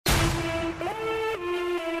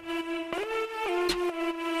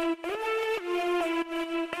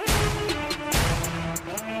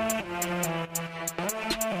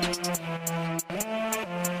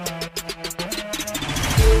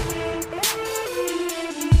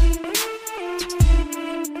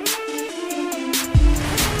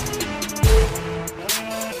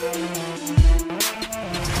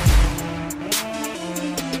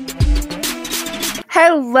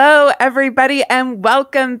everybody, and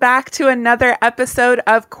welcome back to another episode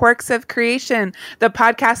of Quirks of Creation, the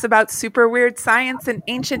podcast about super weird science and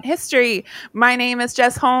ancient history. My name is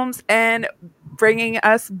Jess Holmes, and bringing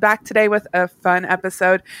us back today with a fun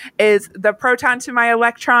episode is the proton to my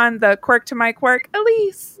electron, the quirk to my quark,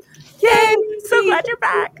 Elise. Yay! So glad you're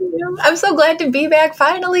back. I'm so glad to be back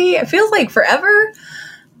finally. It feels like forever.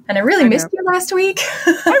 And I really missed you last week.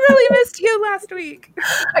 I really missed you last week.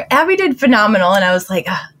 Abby did phenomenal, and I was like,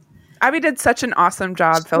 Abby did such an awesome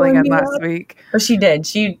job filling in last week. Oh, she did.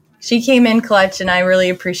 She came in clutch, and I really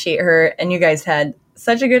appreciate her. And you guys had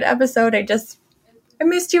such a good episode. I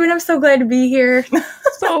missed you, and I'm so glad to be here.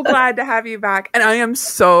 So glad to have you back. And I am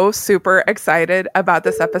so super excited about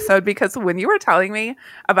this episode because when you were telling me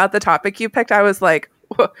about the topic you picked, I was like,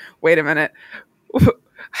 wait a minute.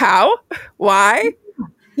 How? Why?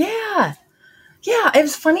 Yeah. It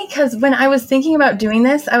was funny because when I was thinking about doing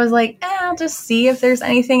this, I was like, I'll just see if there's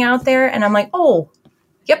anything out there. And I'm like, oh,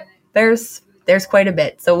 yep, there's quite a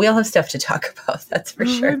bit. So we'll have stuff to talk about. That's for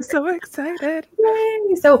sure. I'm so excited.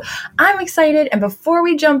 Yay. So I'm excited. And before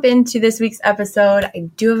we jump into this week's episode, I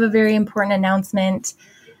do have a very important announcement.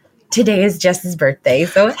 Today is Jess's birthday.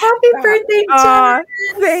 So happy birthday, Jess.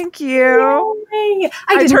 Thank you. Yay.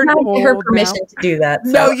 I did not get her permission to do that.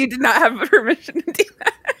 So. No, you did not have permission to do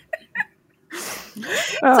that.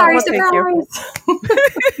 Sorry, surprise.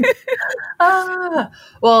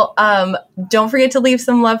 Don't forget to leave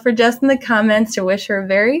some love for Jess in the comments to wish her a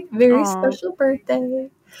very, very special birthday.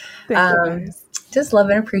 Just love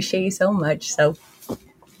and appreciate you so much. So,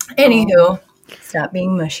 anywho, stop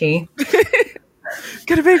being mushy.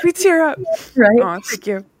 Gonna make me tear up. Right? Oh, thank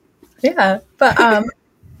you. Yeah. But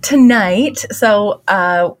tonight,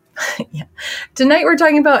 tonight we're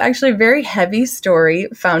talking about actually a very heavy story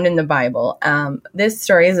found in the Bible. This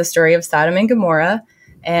story is a story of Sodom and Gomorrah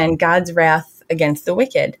and God's wrath against the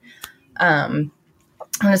wicked. I'm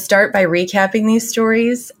going to start by recapping these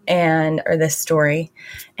stories or this story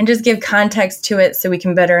and just give context to it so we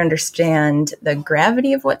can better understand the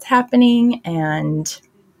gravity of what's happening and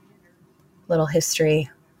a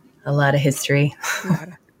lot of history.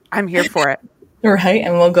 I'm here for it. Right.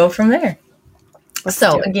 And we'll go from there.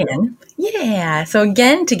 So again,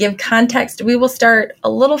 to give context, we will start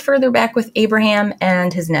a little further back with Abraham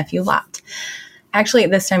and his nephew Lot. Actually,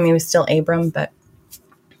 at this time he was still Abram, but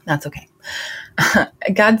that's okay.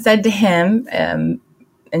 God said to him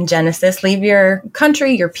in Genesis, leave your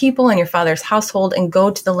country, your people, and your father's household and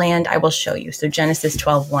go to the land I will show you. So Genesis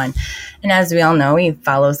 12:1. And as we all know, he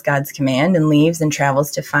follows God's command and leaves and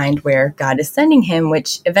travels to find where God is sending him,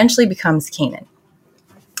 which eventually becomes Canaan.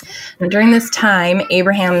 And during this time,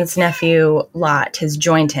 Abraham's nephew Lot has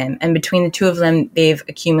joined him. And between the two of them, they've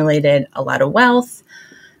accumulated a lot of wealth.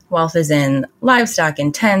 Wealth is in livestock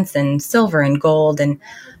and tents and silver and gold. And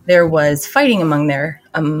there was fighting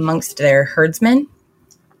amongst their herdsmen.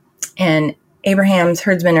 And Abraham's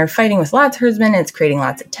herdsmen are fighting with Lot's herdsmen. And it's creating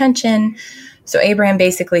lots of tension. So Abraham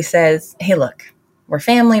basically says, hey, look, we're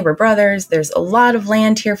family, we're brothers. There's a lot of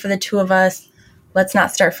land here for the two of us. Let's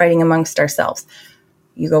not start fighting amongst ourselves.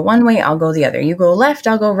 You go one way, I'll go the other. You go left,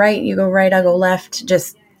 I'll go right. You go right, I'll go left.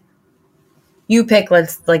 Just you pick.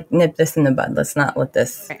 Let's nip this in the bud. Let's not let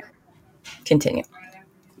this continue.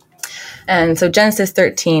 And so Genesis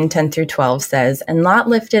 13:10-12 says, and Lot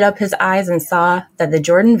lifted up his eyes and saw that the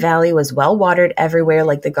Jordan Valley was well watered everywhere,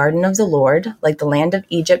 like the garden of the Lord, like the land of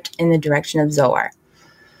Egypt in the direction of Zoar.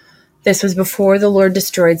 This was before the Lord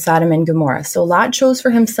destroyed Sodom and Gomorrah. So Lot chose for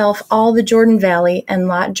himself all the Jordan Valley, and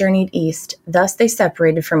Lot journeyed east. Thus they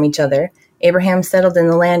separated from each other. Abraham settled in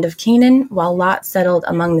the land of Canaan, while Lot settled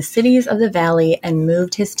among the cities of the valley and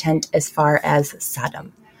moved his tent as far as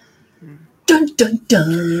Sodom. Dun, dun,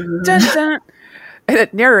 dun. Dun, dun.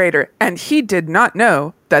 Narrator, and he did not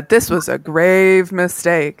know that this was a grave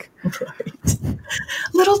mistake. Right.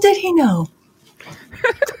 Little did he know.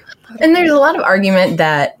 And there's a lot of argument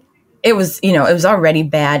that it was already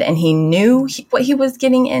bad and he knew what he was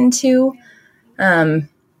getting into,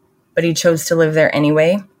 but he chose to live there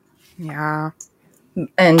anyway. Yeah.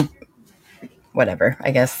 And whatever, I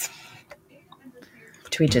guess,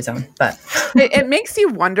 to each his own. But it makes you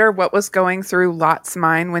wonder what was going through Lot's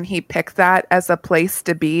mind when he picked that as a place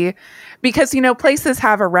to be. Because, places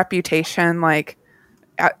have a reputation like,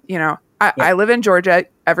 I live in Georgia.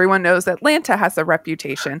 Everyone knows Atlanta has a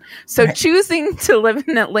reputation. So choosing to live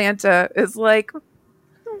in Atlanta is like,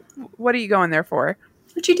 what are you going there for?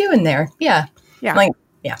 What you doing there? Yeah.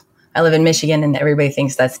 I live in Michigan and everybody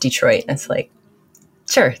thinks that's Detroit. It's like,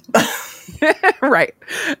 sure. Right.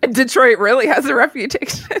 Detroit really has a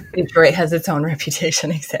reputation. Detroit has its own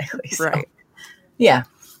reputation. Exactly. So, right. Yeah.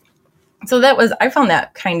 So I found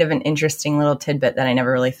that kind of an interesting little tidbit that I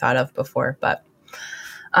never really thought of before. But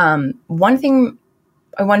one thing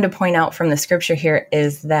I wanted to point out from the scripture here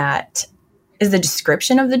is the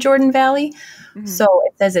description of the Jordan Valley. Mm-hmm. So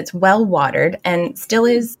it says it's well watered and still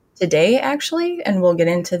is today, actually. And we'll get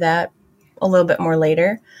into that a little bit more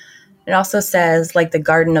later. It also says like the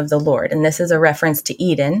garden of the Lord. And this is a reference to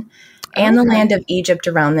Eden and the land of Egypt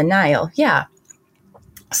around the Nile. Yeah.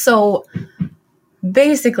 So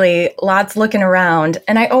basically, Lot's looking around.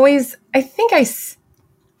 And I think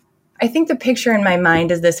the picture in my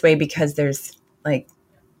mind is this way because there's like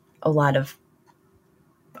a lot of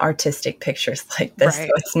artistic pictures like this, so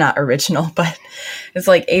it's not original, but it's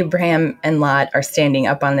like Abraham and Lot are standing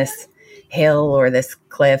up on this hill or this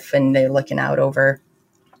cliff and they're looking out over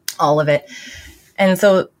all of it. And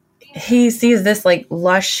so he sees this like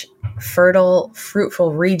lush, fertile,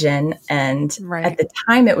 fruitful region. And at the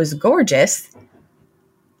time it was gorgeous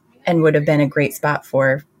and would have been a great spot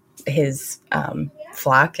for his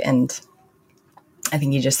flock. And I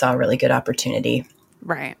think he just saw a really good opportunity.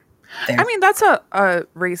 Right. There. I mean, that's a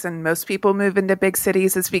reason most people move into big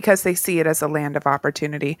cities is because they see it as a land of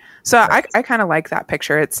opportunity. So I kind of like that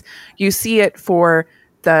picture. You see it for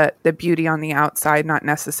the beauty on the outside, not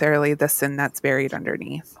necessarily the sin that's buried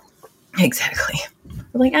underneath. Exactly.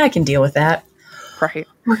 We're like, I can deal with that. Right.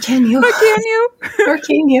 Or can you? Or can you? Or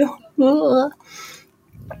can you?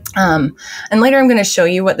 And later I'm going to show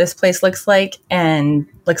you what this place looks like now.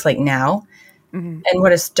 Mm-hmm. And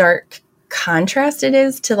what a stark contrast it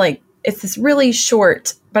is to like, it's this really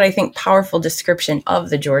short, but I think powerful description of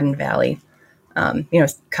the Jordan Valley,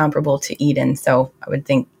 comparable to Eden. So I would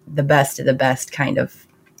think the best of the best kind of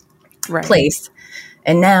place.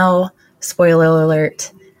 And now, spoiler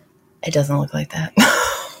alert, it doesn't look like that.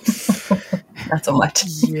 Not so much.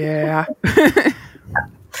 Yeah.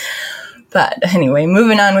 But anyway,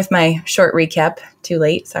 moving on with my short recap. Too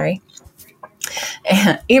late, sorry.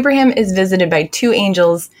 Abraham is visited by two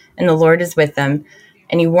angels, and the Lord is with them.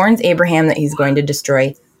 And he warns Abraham that he's going to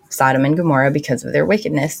destroy Sodom and Gomorrah because of their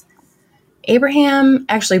wickedness. Abraham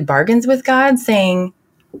actually bargains with God, saying,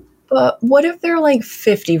 but what if there are like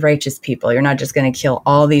 50 righteous people? You're not just going to kill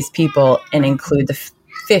all these people and include the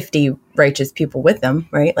 50 righteous people with them,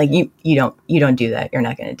 right? Like you don't do that. You're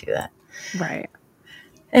not going to do that. Right.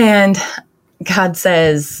 And God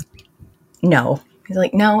says, no. He's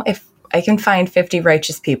like, no, if I can find 50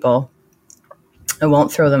 righteous people, I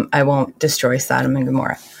won't destroy Sodom and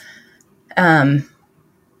Gomorrah.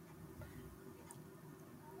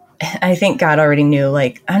 I think God already knew,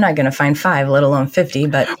 like, I'm not going to find 5, let alone 50,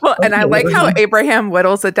 but. Well, and I like how Abraham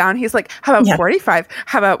whittles it down. He's like, how about 45?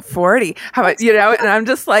 How about 40? How about, and I'm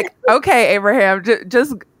just like, okay, Abraham,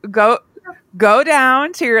 just go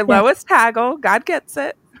down to your lowest haggle. God gets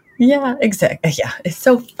it. Yeah, exactly. Yeah. It's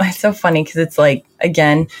so funny because it's like,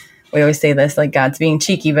 again, we always say this, like God's being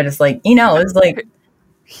cheeky, but it's like, it's like,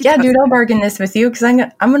 yeah, dude, I'll bargain this with you because I'm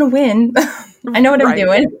going to win. I know what I'm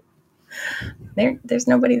doing. There's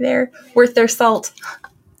nobody there worth their salt.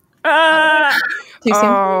 Too soon.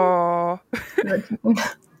 Oh.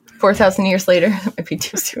 4,000 years later, that might be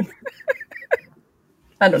too soon.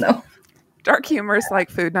 I don't know. Dark humor is like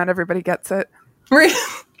food. Not everybody gets it.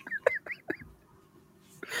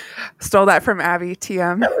 Stole that from Abby.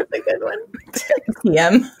 TM. That was a good one.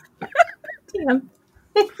 TM.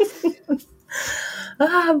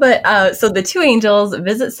 So the two angels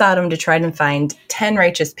visit Sodom to try to find 10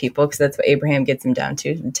 righteous people, because that's what Abraham gets him down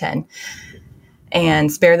to, 10,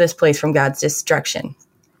 and spare this place from God's destruction.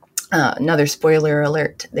 Another spoiler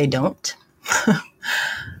alert, they don't.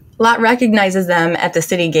 Lot recognizes them at the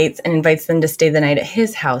city gates and invites them to stay the night at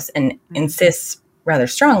his house and insists rather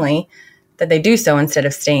strongly that they do so instead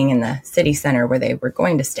of staying in the city center where they were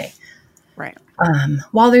going to stay. Right.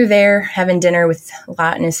 While they're there having dinner with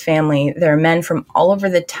Lot and his family, there are men from all over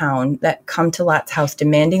the town that come to Lot's house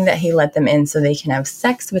demanding that he let them in so they can have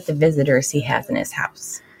sex with the visitors he has in his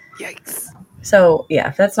house. Yikes. So, yeah,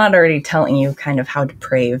 if that's not already telling you kind of how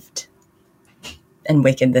depraved and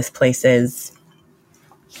wicked this place is.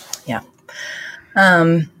 Yeah.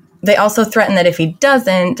 They also threaten that if he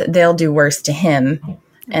doesn't, they'll do worse to him.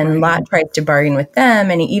 And Lot tries to bargain with them,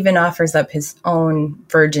 and he even offers up his own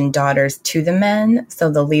virgin daughters to the men, so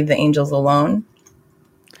they'll leave the angels alone.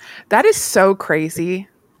 That is so crazy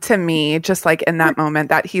to me, just like in that moment,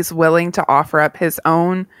 that he's willing to offer up his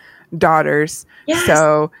own daughters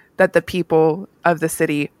so that the people of the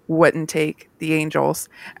city wouldn't take the angels.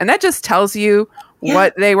 And that just tells you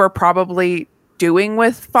what they were probably doing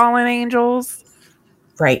with fallen angels.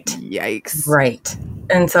 Right. Yikes. Right.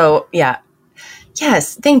 And so, yeah.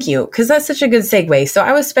 Yes, thank you, because that's such a good segue. So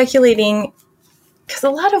I was speculating because a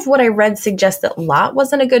lot of what I read suggests that Lot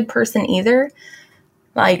wasn't a good person either.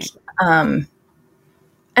 Like, and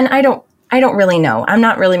I don't really know. I'm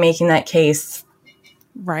not really making that case.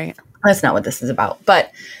 Right. That's not what this is about.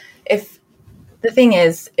 But if the thing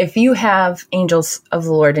is, if you have angels of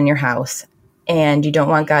the Lord in your house and you don't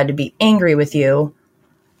want God to be angry with you,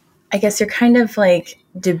 I guess you're kind of like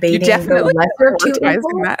debating the lesser of two evils.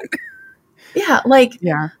 That. Yeah, like,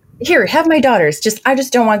 here, have my daughters. I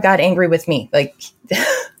just don't want God angry with me. Like,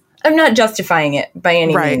 I'm not justifying it by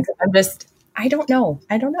any means. I don't know.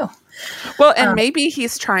 Well, and maybe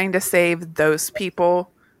he's trying to save those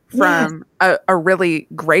people from a really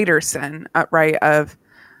greater sin, right, of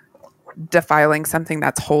defiling something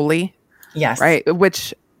that's holy. Yes. Right,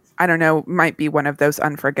 which, I don't know, might be one of those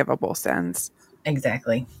unforgivable sins.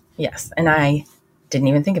 Exactly. Yes. And I didn't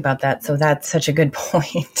even think about that. So that's such a good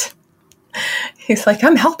point. He's like,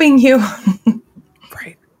 I'm helping you.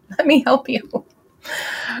 Right. Let me help you.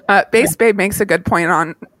 Base Babe makes a good point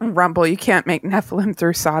on Rumble. You can't make Nephilim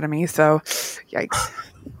through sodomy. So, yikes.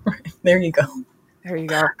 There you go.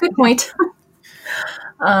 Good point.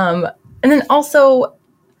 And then also,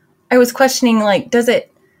 I was questioning, like, does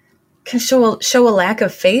it show a lack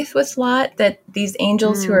of faith with Lot that these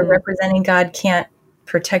angels who are representing God can't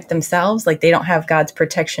protect themselves? Like, they don't have God's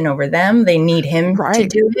protection over them. They need him to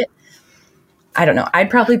do it. I don't know. I'd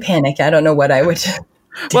probably panic. I don't know what I would do.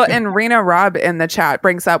 Well, and Rena Robb in the chat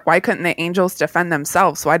brings up, why couldn't the angels defend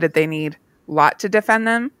themselves? Why did they need Lot to defend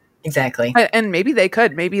them? Exactly. And maybe they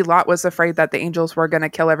could. Maybe Lot was afraid that the angels were going to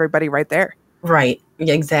kill everybody right there. Right.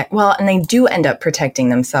 Exactly. Well, and they do end up protecting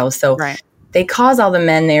themselves. So they cause all the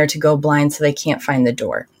men there to go blind so they can't find the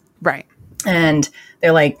door. Right. And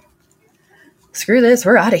they're like, screw this,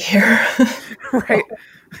 we're out of here. Right.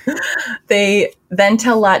 They then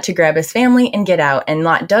tell Lot to grab his family and get out. And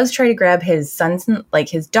Lot does try to grab his sons, like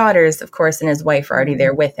his daughters, of course, and his wife are already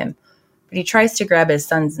there with him. But he tries to grab his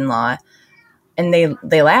sons-in-law, and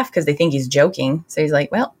they laugh because they think he's joking. So he's like,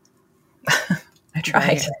 well, I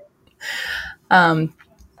tried. Right.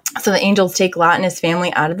 So the angels take Lot and his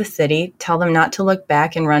family out of the city, tell them not to look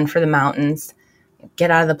back and run for the mountains,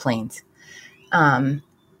 get out of the plains.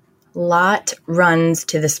 Lot runs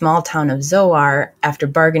to the small town of Zoar after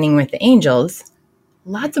bargaining with the angels.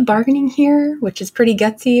 Lots of bargaining here, which is pretty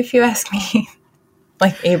gutsy if you ask me.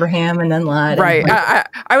 Like Abraham and then Lot. Right.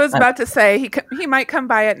 I was about to say he might come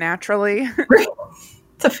by it naturally.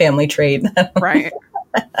 It's a family trait. Right.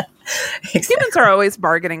 Exactly. Humans are always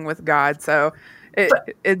bargaining with God, so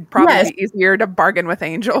it'd probably be easier to bargain with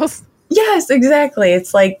angels. Yes, exactly.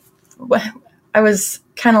 It's like, I was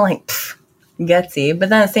kind of like, gutsy, but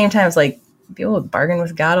then at the same time, it's like, people bargain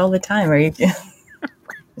with God all the time. Are you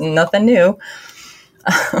nothing new?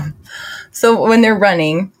 So when they're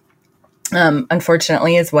running,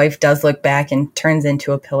 unfortunately, his wife does look back and turns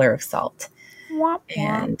into a pillar of salt.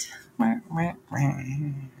 And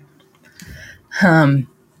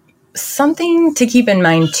something to keep in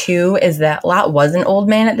mind too is that Lot was an old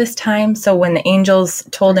man at this time. So when the angels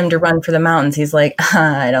told him to run for the mountains, he's like,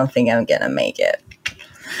 I don't think I'm gonna make it.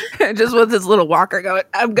 Just with his little walker going,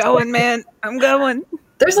 I'm going, man. I'm going.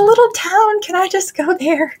 There's a little town. Can I just go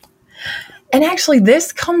there? And actually,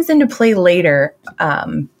 this comes into play later.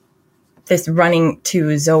 This running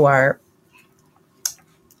to Zoar.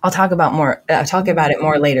 I'll talk about it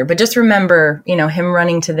more later. But just remember, him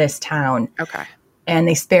running to this town. Okay. And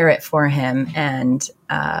they spare it for him. And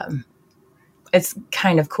it's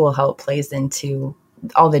kind of cool how it plays into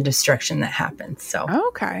all the destruction that happens. So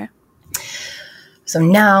okay. So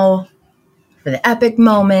now, for the epic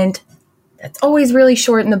moment, that's always really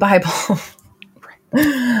short in the Bible.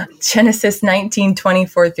 Genesis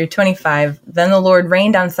 19:24-25. Then the Lord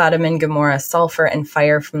rained on Sodom and Gomorrah sulfur and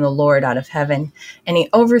fire from the Lord out of heaven, and he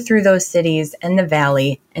overthrew those cities and the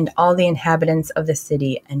valley and all the inhabitants of the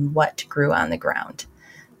city and what grew on the ground.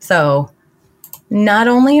 So not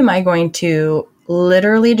only am I going to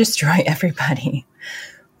literally destroy everybody,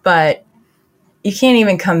 but you can't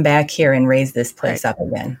even come back here and raise this place up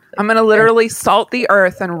again. I'm going to literally salt the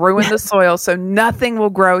earth and ruin the soil so nothing will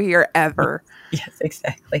grow here ever. Yes,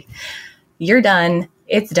 exactly. You're done.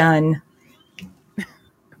 It's done.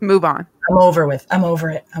 Move on. I'm over it. I'm over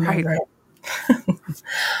it.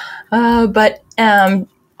 But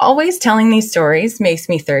always telling these stories makes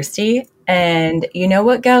me thirsty. And you know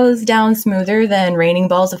what goes down smoother than raining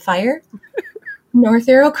balls of fire? North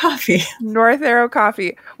Arrow Coffee. North Arrow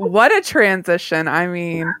Coffee. What a transition. I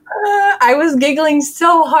mean, I was giggling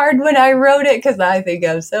so hard when I wrote it because I think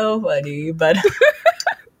I'm so funny, but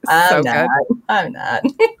I'm not.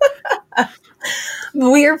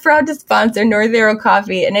 We are proud to sponsor North Arrow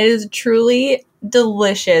Coffee, and it is truly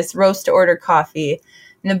delicious roast to order coffee.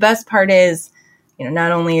 And the best part is,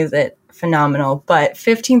 not only is it phenomenal, but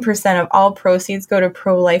 15% of all proceeds go to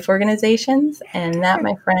pro-life organizations. And that,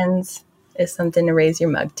 my friends, is something to raise your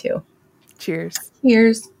mug to. Cheers.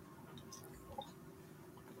 Cheers.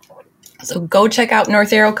 So go check out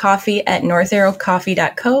North Arrow Coffee at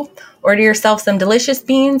northarrowcoffee.co. Order yourself some delicious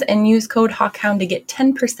beans and use code HawkHound to get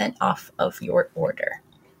 10% off of your order.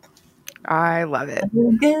 I love it.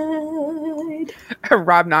 Good.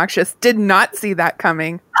 Rob Noxious did not see that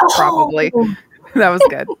coming, probably. That was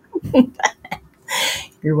good.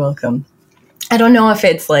 You're welcome. I don't know if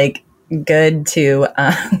it's like good to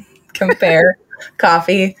compare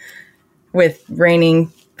coffee with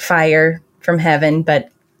raining fire from heaven,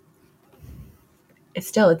 but it's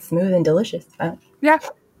smooth and delicious. Yeah.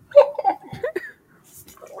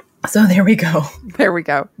 So there we go. There we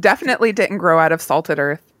go. Definitely didn't grow out of salted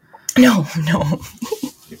earth. No.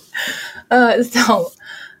 So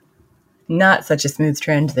not such a smooth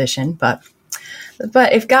transition, but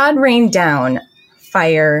if God rained down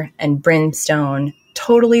fire and brimstone,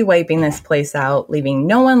 totally wiping this place out, leaving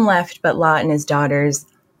no one left but Lot and his daughters,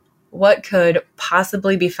 what could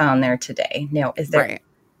possibly be found there today? Now, is there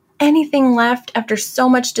anything left after so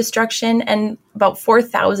much destruction and about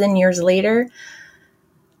 4,000 years later?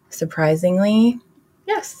 Surprisingly,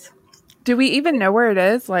 yes. Do we even know where it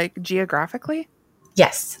is, like geographically?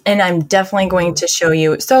 Yes, and I'm definitely going to show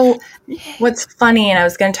you. So what's funny, and I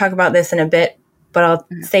was going to talk about this in a bit, but I'll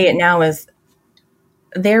say it now, is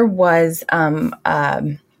there was an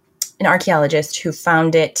archaeologist who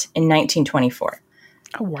found it in 1924.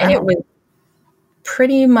 Oh, wow. And it was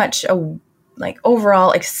pretty much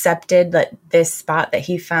overall accepted that this spot that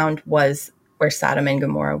he found was where Sodom and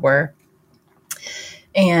Gomorrah were.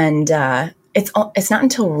 And it's not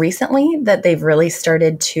until recently that they've really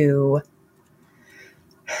started to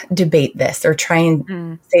debate this or try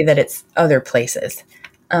and say that it's other places.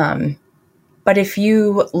 But if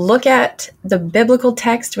you look at the biblical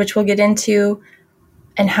text, which we'll get into,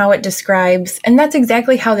 and how it describes, and that's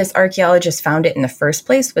exactly how this archaeologist found it in the first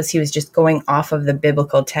place, was he was just going off of the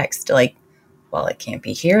biblical text, like, well, it can't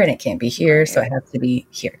be here and it can't be here, so it has to be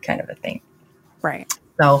here, kind of a thing. Right.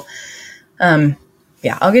 So,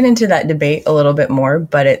 yeah, I'll get into that debate a little bit more,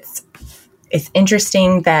 but it's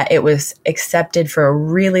interesting that it was accepted for a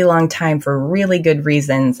really long time for really good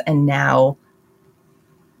reasons, and now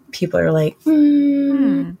people are like,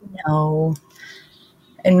 no.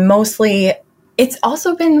 And mostly, it's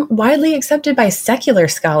also been widely accepted by secular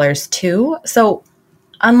scholars too. So,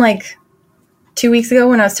 unlike 2 weeks ago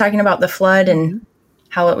when I was talking about the flood and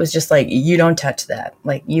how it was just like, you don't touch that.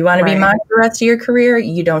 Like, you want to be mocked the rest of your career,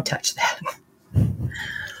 you don't touch that.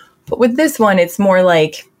 But with this one, it's more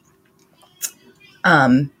like,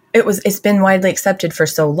 it's been widely accepted for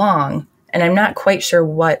so long, and I'm not quite sure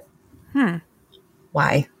why,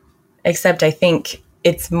 except I think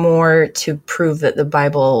it's more to prove that the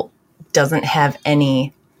Bible doesn't have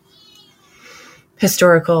any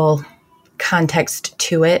historical context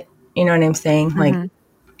to it. You know what I'm saying? Like,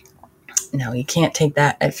 no, you can't take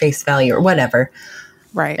that at face value or whatever.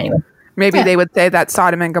 Right. Anyway. Maybe they would say that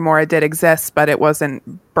Sodom and Gomorrah did exist, but it wasn't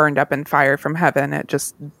burned up in fire from heaven. It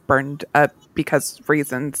just burned up because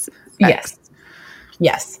reasons. Yes.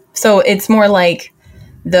 So it's more like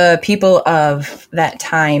the people of that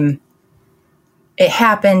time, it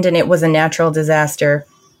happened and it was a natural disaster,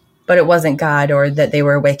 but it wasn't God or that they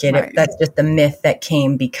were wicked. Right. That's just a myth that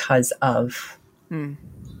came because of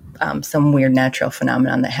some weird natural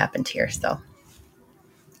phenomenon that happened here. So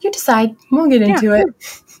you decide. We'll get into it.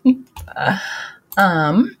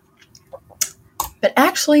 But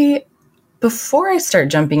actually, before I start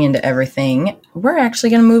jumping into everything, we're actually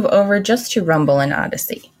going to move over just to Rumble and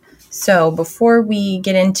Odyssey. So before we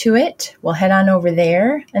get into it, we'll head on over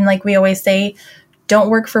there. And like we always say, don't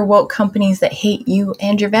work for woke companies that hate you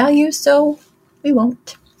and your values, so we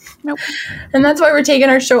won't. Nope. And that's why we're taking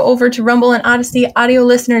our show over to Rumble and Odyssey. Audio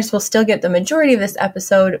listeners will still get the majority of this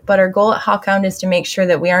episode, but our goal at Hawkhound is to make sure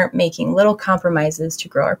that we aren't making little compromises to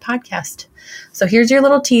grow our podcast. So here's your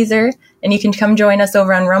little teaser, and you can come join us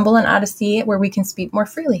over on Rumble and Odyssey where we can speak more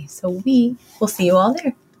freely. So we will see you all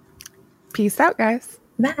there. Peace out, guys.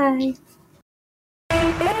 Bye.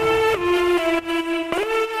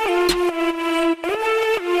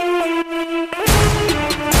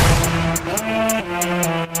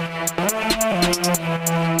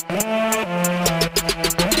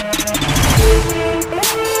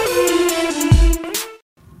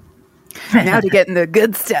 Now to get into the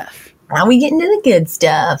good stuff. Now we get into the good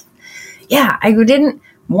stuff. Yeah, I didn't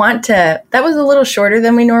want to. That was a little shorter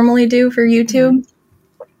than we normally do for YouTube.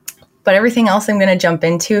 But everything else I'm going to jump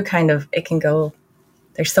into kind of, it can go,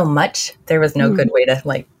 there's so much. There was no good way to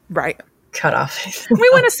like cut off. We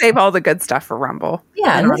want to save all the good stuff for Rumble.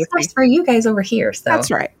 Yeah, and this stuff's for you guys over here. So that's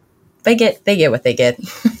right. They get what they get.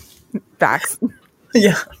 Facts.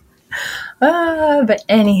 Yeah. But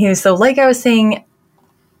anywho, so like I was saying,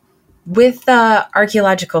 with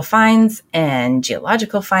archaeological finds and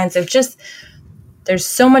geological finds, there's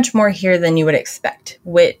so much more here than you would expect.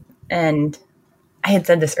 And I had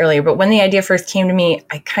said this earlier, but when the idea first came to me,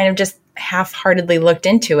 I kind of just half-heartedly looked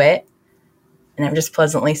into it, and I'm just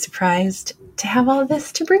pleasantly surprised to have all of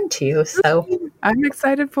this to bring to you. So I'm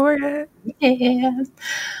excited for it. Yeah.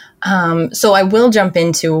 So I will jump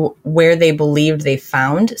into where they believed they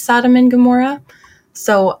found Sodom and Gomorrah.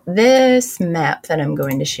 So this map that I'm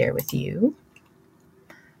going to share with you,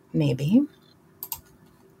 maybe.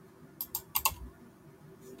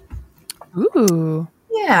 Ooh.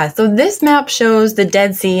 Yeah. So this map shows the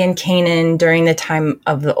Dead Sea and Canaan during the time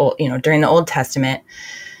of during the Old Testament.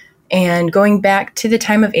 And going back to the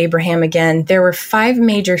time of Abraham again, there were 5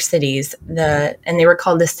 major cities, and they were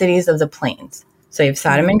called the cities of the plains. So you have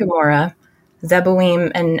Sodom and Gomorrah,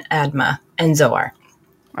 Zeboim and Admah, and Zoar.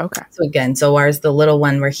 Okay. So again, Zoar is the little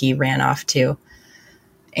one where he ran off to.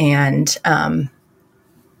 And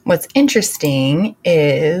what's interesting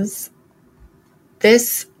is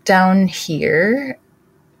this down here,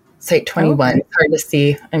 Site 21. It's hard to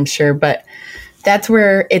see, I'm sure, but that's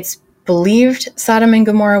where it's believed Sodom and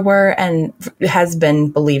Gomorrah were, and has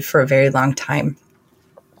been believed for a very long time.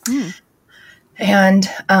 And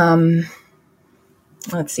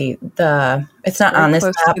let's see, it's not very on this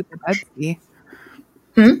map. To the Dead Sea.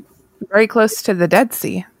 Very close to the Dead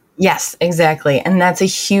Sea. Yes, exactly. And that's a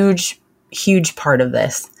huge, huge part of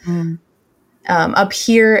this. Up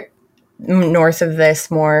here, north of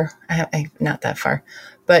this more, not that far,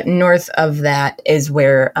 but north of that is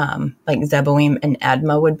where like Zeboim and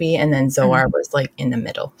Admah would be. And then Zoar was like in the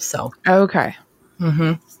middle. So, okay.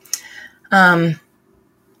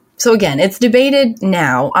 So again, it's debated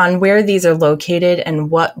now on where these are located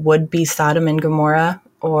and what would be Sodom and Gomorrah,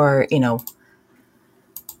 or,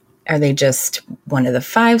 are they just one of the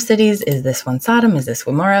 5 cities? Is this one Sodom? Is this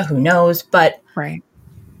Gomorrah? Who knows? But,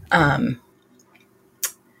 how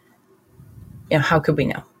could we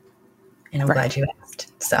know? And I'm glad you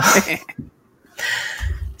asked.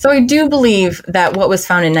 So I do believe that what was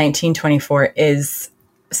found in 1924 is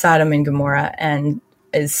Sodom and Gomorrah and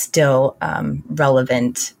is still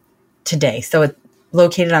relevant today. So it's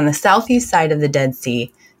located on the southeast side of the Dead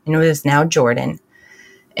Sea, and it is now Jordan.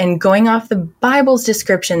 And going off the Bible's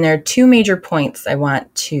description, there are 2 major points I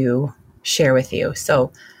want to share with you.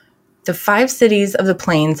 So the 5 cities of the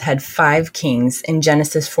plains had 5 kings in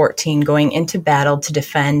Genesis 14 going into battle to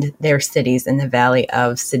defend their cities in the valley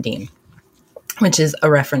of Sodom, which is a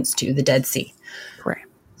reference to the Dead Sea. Right.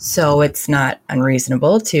 So it's not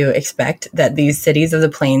unreasonable to expect that these cities of the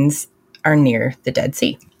plains are near the Dead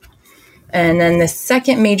Sea. And then the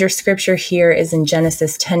second major scripture here is in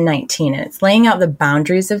Genesis 10:19, and it's laying out the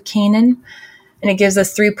boundaries of Canaan, and it gives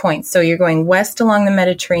us 3 points. So you're going west along the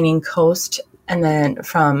Mediterranean coast, and then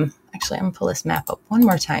actually, I'm going to pull this map up one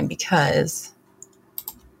more time because,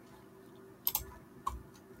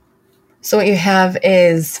 so what you have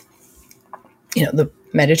is, the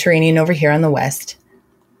Mediterranean over here on the west,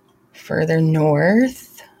 further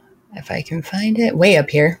north, if I can find it, way up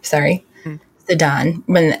here, sorry. Sodom,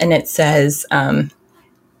 and it says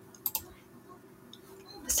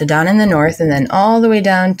Sodom in the north, and then all the way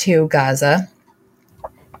down to Gaza,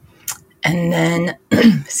 and then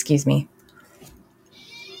excuse me,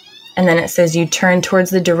 and then it says you turn towards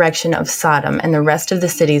the direction of Sodom and the rest of the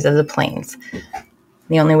cities of the plains.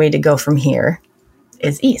 The only way to go from here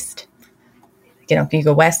is east. If you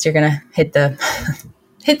go west, you're gonna hit the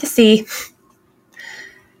hit the sea.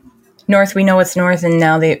 North, we know what's north, and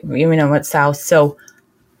now we know what's south. So,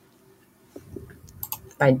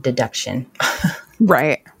 by deduction,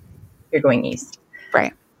 right, you're going east.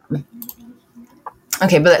 Right.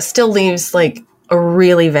 Okay, but that still leaves like a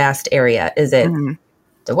really vast area. Is it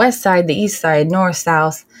the west side, the east side, north,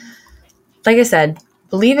 south? Like I said,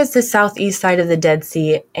 believe it's the southeast side of the Dead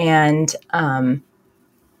Sea, and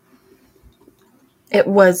it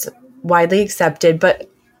was widely accepted, but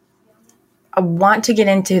I want to get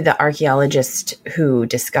into the archaeologist who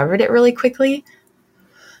discovered it really quickly.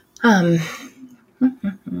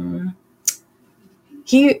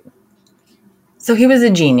 He was a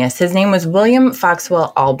genius. His name was William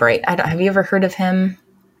Foxwell Albright. Have you ever heard of him?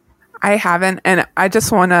 I haven't. And I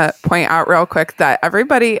just want to point out real quick that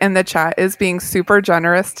everybody in the chat is being super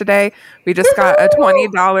generous today. We just got a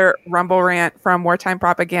 $20 Rumble rant from Wartime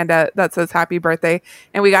Propaganda that says happy birthday.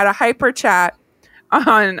 And we got a hyper chat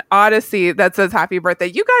on Odyssey that says happy birthday.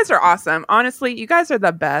 You guys are awesome. Honestly, you guys are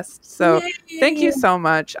the best. So thank you so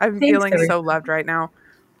much. I'm feeling so loved right now.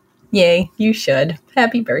 Yay, you should.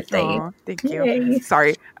 Happy birthday. Oh, thank you.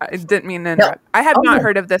 Sorry, I didn't mean to interrupt. I had not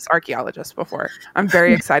heard of this archaeologist before. I'm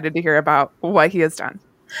very excited to hear about what he has done.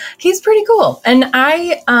 He's pretty cool.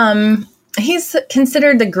 And he's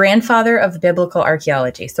considered the grandfather of biblical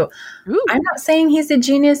archaeology. So I'm not saying he's a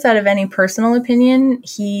genius out of any personal opinion.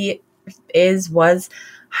 He was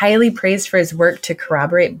highly praised for his work to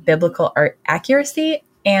corroborate biblical accuracy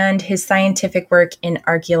and his scientific work in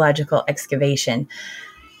archaeological excavation.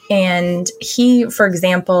 And he, for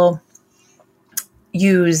example,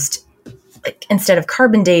 used, like, instead of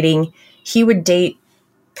carbon dating, he would date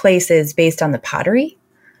places based on the pottery.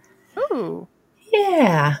 Ooh.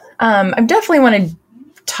 Yeah. I definitely want to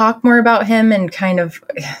talk more about him, and kind of,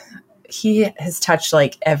 he has touched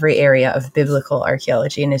like every area of biblical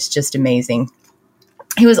archaeology, and it's just amazing.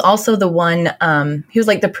 He was also the one, he was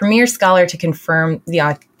like the premier scholar to confirm the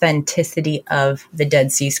authenticity of the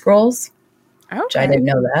Dead Sea Scrolls. Okay. Which I didn't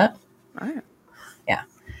know that. Right. Yeah.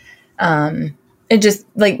 It just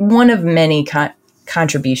like one of many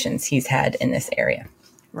contributions he's had in this area.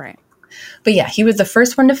 Right. But yeah, he was the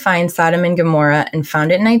first one to find Sodom and Gomorrah and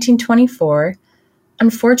found it in 1924.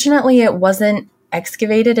 Unfortunately, it wasn't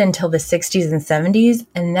excavated until the 60s and 70s,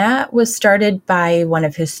 and that was started by one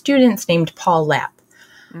of his students named Paul Lapp.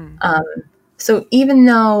 So even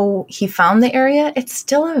though he found the area, it's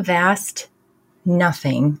still a vast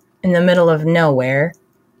nothing in the middle of nowhere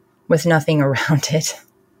with nothing around it.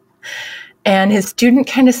 And his student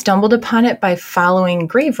kind of stumbled upon it by following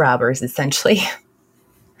grave robbers, essentially.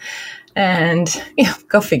 And,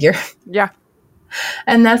 go figure. Yeah.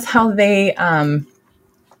 And that's how they found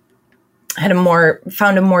a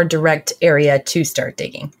more direct area to start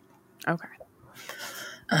digging. Okay.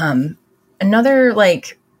 Another,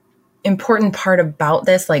 like, important part about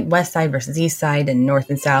this, like west side versus east side and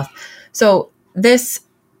north and south. So this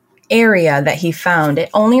area that he found, it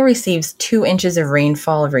only receives 2 inches of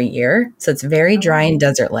rainfall every year. So it's very dry and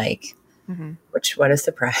desert-like, which, what a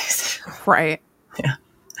surprise. Right. Yeah.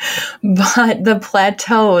 But the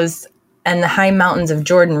plateaus and the high mountains of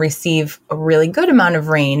Jordan receive a really good amount of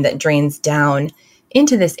rain that drains down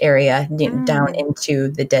into this area, down into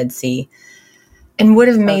the Dead Sea, and would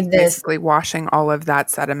have made this basically washing all of that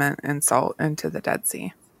sediment and salt into the Dead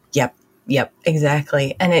Sea. Yep,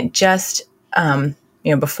 exactly. And it just,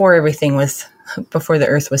 before the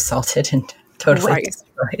earth was salted and totally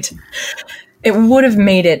destroyed, it would have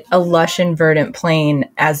made it a lush and verdant plain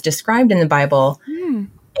as described in the Bible.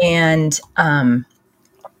 And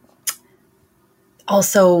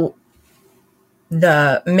also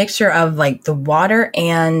the mixture of like the water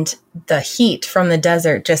and the heat from the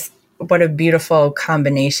desert, just what a beautiful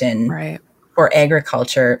combination for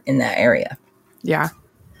agriculture in that area. Yeah.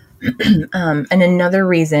 And another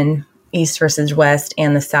reason east versus west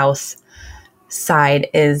and the south side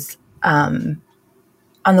is on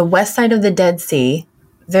the west side of the Dead Sea,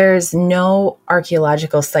 there's no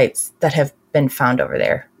archaeological sites that have been found over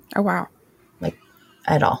there. Oh, wow. Like,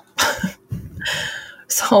 at all.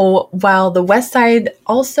 So while the west side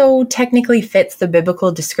also technically fits the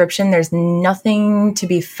biblical description, there's nothing to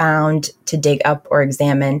be found to dig up or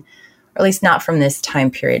examine, or at least not from this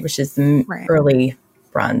time period, which is the early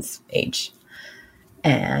Bronze Age.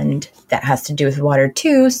 And that has to do with water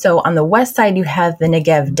too. So on the west side, you have the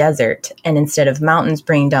Negev desert. And instead of mountains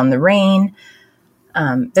bringing down the rain,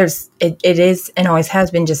 it is and always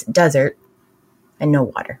has been just desert and no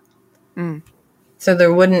water. So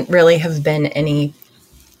there wouldn't really have been any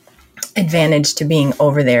advantage to being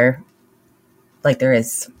over there like there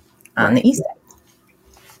is on the east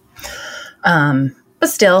side. But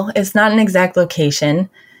still, it's not an exact location.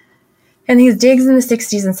 And these digs in the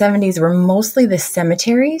 60s and 70s were mostly the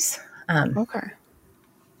cemeteries.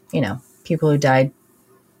 People who died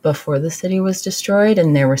before the city was destroyed,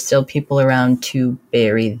 and there were still people around to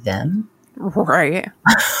bury them. Right.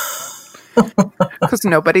 Because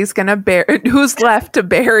nobody's going to bury... Who's left to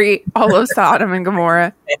bury all of Sodom and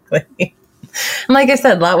Gomorrah? Exactly. And like I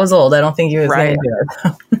said, Lot was old. I don't think he was going to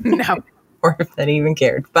do it. No. Or if that he even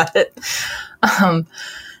cared. But,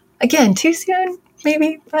 again, too soon?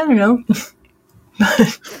 Maybe? I don't know.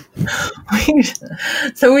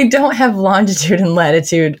 So we don't have longitude and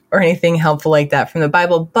latitude or anything helpful like that from the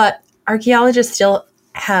Bible, but archaeologists still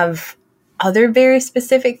have other very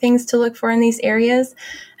specific things to look for in these areas.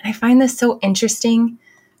 And I find this so interesting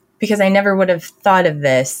because I never would have thought of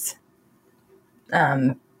this.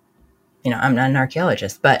 I'm not an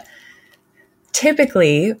archaeologist, but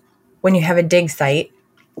typically when you have a dig site,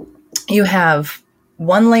 you have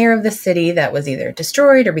one layer of the city that was either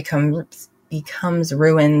destroyed or becomes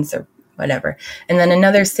ruins or whatever. And then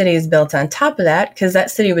another city is built on top of that because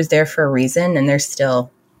that city was there for a reason and there's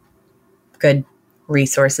still good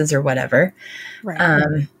resources or whatever. Right.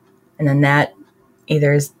 And then that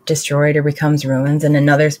either is destroyed or becomes ruins, and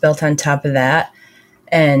another's built on top of that,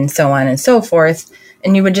 and so on and so forth.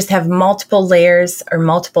 And you would just have multiple layers or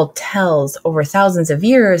multiple tells over thousands of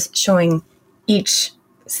years showing each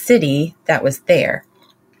city that was there.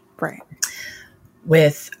 Right.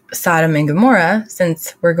 With Sodom and Gomorrah,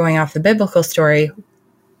 since we're going off the biblical story,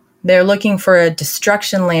 they're looking for a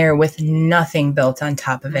destruction layer with nothing built on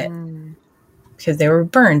top of it because they were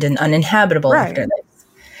burned and uninhabitable after this.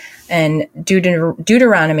 And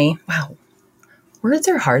Deuteronomy, wow, words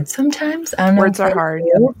are hard sometimes. I don't know. Words are hard.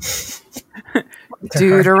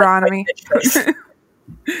 Deuteronomy.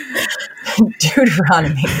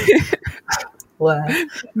 Deuteronomy. What?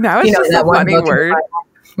 Now it's just a funny word.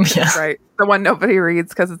 Yeah. Right. The one nobody reads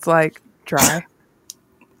because it's like dry.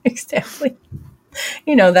 Exactly.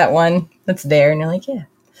 That one that's there, and you're like, yeah.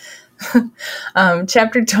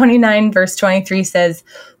 Chapter 29, verse 23 says,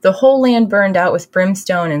 "The whole land burned out with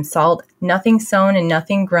brimstone and salt, nothing sown and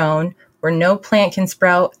nothing grown, where no plant can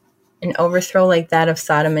sprout, an overthrow like that of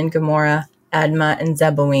Sodom and Gomorrah, Admah and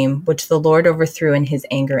Zeboim, which the Lord overthrew in his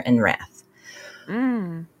anger and wrath."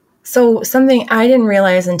 So something I didn't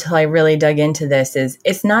realize until I really dug into this is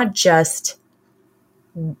it's not just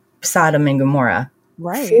Sodom and Gomorrah.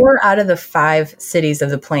 Right. 4 out of the 5 cities of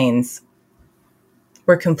the plains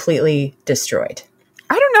were completely destroyed.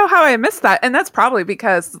 I don't know how I missed that. And that's probably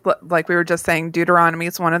because, like we were just saying, Deuteronomy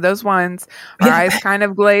is one of those ones. Our eyes kind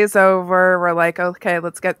of glaze over. We're like, okay,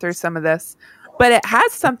 let's get through some of this. But it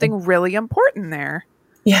has something really important there.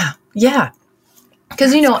 Yeah. Yeah.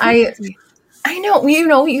 Because, I know,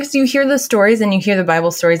 you hear the stories and you hear the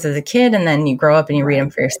Bible stories as a kid, and then you grow up and you read them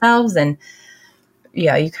for yourselves. And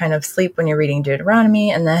yeah, you kind of sleep when you're reading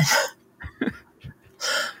Deuteronomy, and then,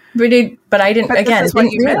 but I didn't, again, this is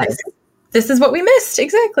what you missed. This is what we missed.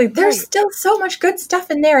 Exactly. There's still so much good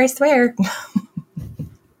stuff in there, I swear.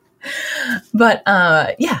 But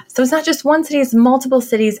so it's not just one city, it's multiple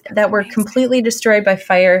cities that were completely destroyed by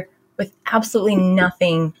fire with absolutely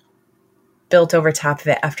nothing built over top of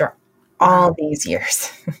it after all these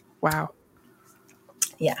years. Wow.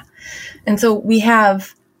 Yeah. And so we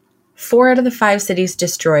have 4 out of the 5 cities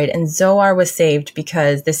destroyed, and Zoar was saved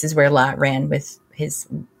because this is where Lot ran with his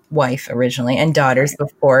wife originally and daughters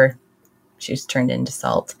before she was turned into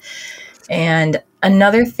salt. And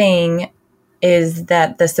another thing is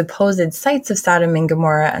that the supposed sites of Sodom and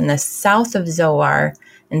Gomorrah on the south of Zoar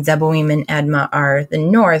and Zeboim and Admah are the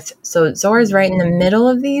north. So Zoar is right in the middle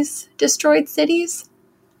of these destroyed cities,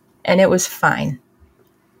 and it was fine.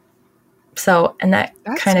 So, and that's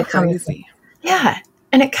kind of comes, yeah,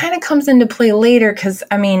 and it kind of comes into play later because,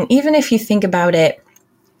 I mean, even if you think about it,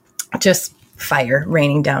 just fire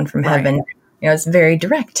raining down from heaven, it's very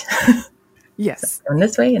direct. Yes. So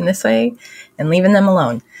going this way, and leaving them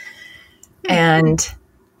alone. And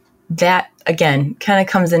that, again, kind of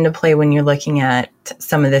comes into play when you're looking at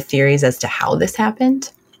some of the theories as to how this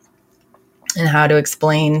happened and how to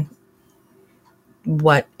explain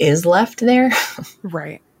what is left there.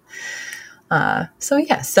 Right.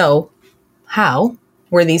 So how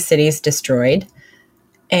were these cities destroyed?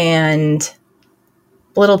 And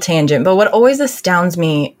little tangent, but what always astounds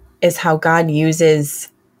me is how God uses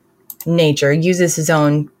nature, uses his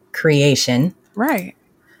own creation. Right.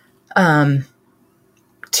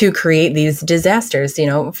 To create these disasters.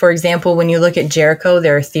 For example, when you look at Jericho,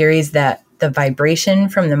 there are theories that the vibration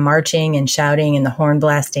from the marching and shouting and the horn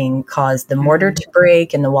blasting caused the mortar to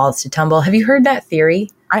break and the walls to tumble. Have you heard that theory?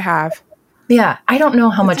 I have. Yeah. I don't know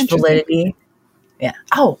how much validity. Yeah.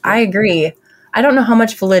 Oh, I agree. I don't know how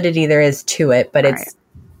much validity there is to it, but it's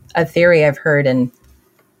a theory I've heard and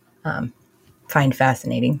find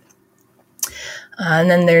fascinating.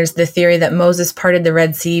 And then there's the theory that Moses parted the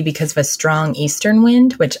Red Sea because of a strong eastern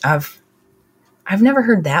wind, which I've never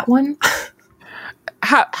heard that one.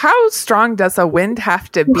 How strong does a wind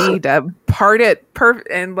have to be to part it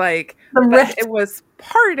and like it was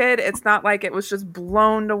parted? It's not like it was just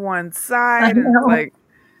blown to one side. And it's like,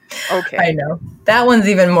 okay, I know that one's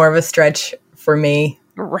even more of a stretch for me,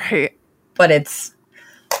 right? But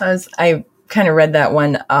I kind of read that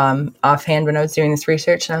one offhand when I was doing this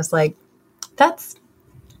research, and I was like, that's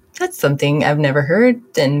something I've never heard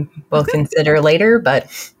and we'll consider later, but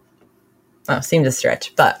seems a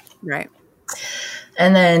stretch, but right.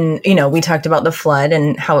 And then, we talked about the flood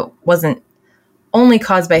and how it wasn't only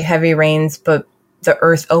caused by heavy rains, but the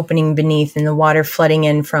earth opening beneath and the water flooding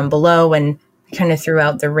in from below, and kind of threw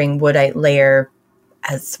out the ring woodite layer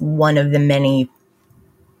as one of the many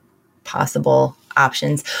possible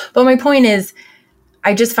options. But my point is,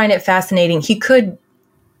 I just find it fascinating. He could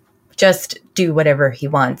just do whatever he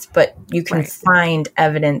wants, but you can find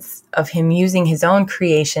evidence of him using his own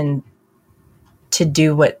creation to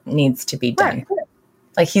do what needs to be done.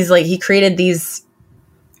 Like he created these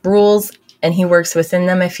rules and he works within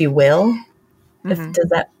them, if you will. Does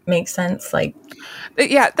that make sense?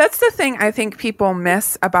 Yeah, that's the thing I think people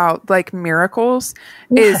miss about miracles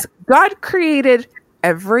is God created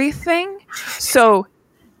everything. So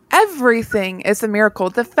everything is a miracle.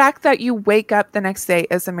 The fact that you wake up the next day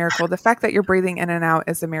is a miracle. The fact that you're breathing in and out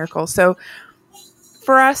is a miracle. So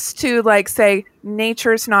for us to say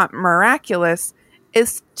nature's not miraculous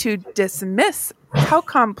is to dismiss how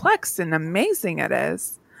complex and amazing it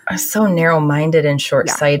is. I'm so narrow-minded and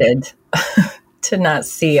short-sighted to not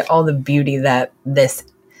see all the beauty that this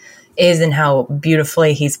is and how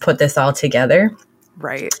beautifully he's put this all together.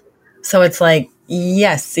 Right. So it's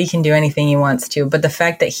yes, he can do anything he wants to, but the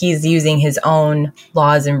fact that he's using his own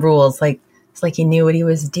laws and rules, it's like he knew what he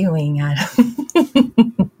was doing.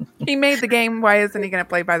 He made the game. Why isn't he going to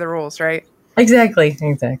play by the rules, right? Exactly.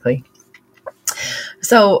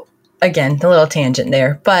 So again, a little tangent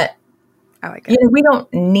there, but I like it. We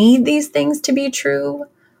don't need these things to be true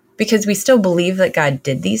because we still believe that God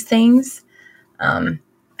did these things.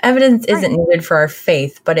 Evidence isn't needed for our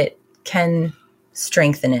faith, but it can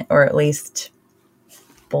strengthen it, or at least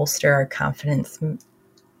bolster our confidence.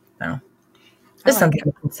 Just something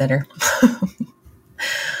to consider.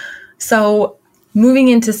 So moving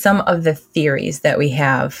into some of the theories that we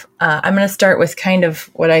have, I'm going to start with kind of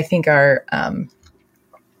what I think are not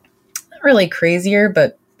really crazier,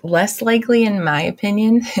 but less likely in my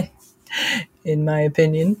opinion.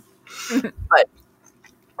 But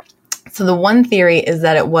so the one theory is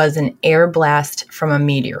that it was an air blast from a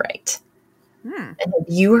meteorite. And have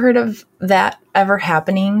you heard of that ever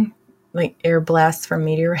happening? Air blasts from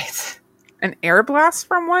meteorites? An air blast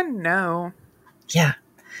from one? No. Yeah,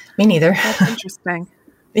 me neither. That's interesting.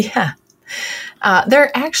 Yeah. There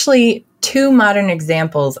are actually two modern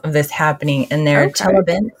examples of this happening, and they're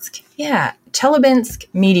Chelyabinsk. Yeah, Chelyabinsk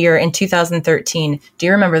meteor in 2013. Do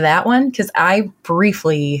you remember that one? Because I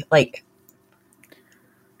briefly,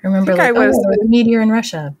 remember, a meteor in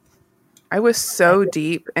Russia. I was so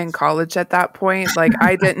deep in college at that point.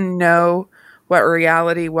 I didn't know what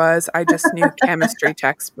reality was. I just knew chemistry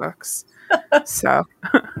textbooks. So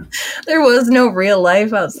there was no real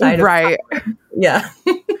life outside of right. Yeah.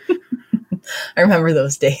 I remember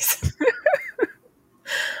those days.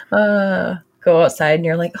 Go outside and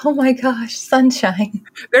you're like, oh my gosh, sunshine.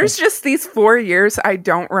 There's just these 4 years I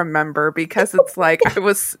don't remember because it's I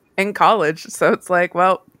was in college. So it's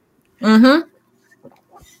well.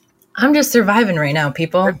 I'm just surviving right now,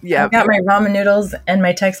 people. Yeah. I've got my ramen noodles and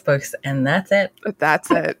my textbooks, and that's it.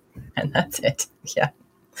 And that's it. Yeah.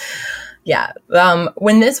 Yeah.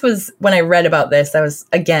 When I read about this, I was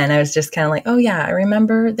just kind of oh yeah, I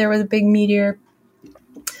remember there was a big meteor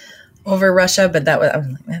over Russia, but I was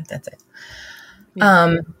that's it.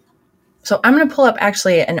 Yeah. So I'm going to pull up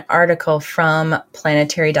actually an article from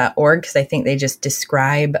planetary.org because I think they just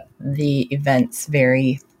describe the events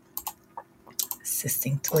very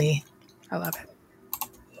succinctly. I love it.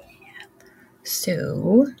 Yeah.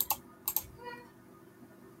 So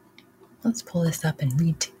let's pull this up and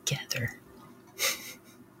read together.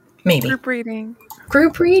 Maybe. Group reading.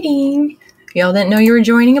 Y'all didn't know you were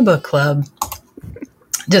joining a book club.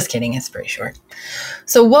 Just kidding. It's pretty short.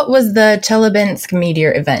 So what was the Chelyabinsk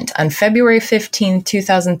meteor event? On February 15,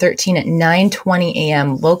 2013 at 9:20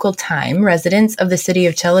 a.m. local time, residents of the city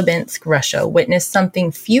of Chelyabinsk, Russia, witnessed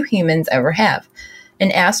something few humans ever have,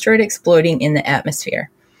 an asteroid exploding in the atmosphere.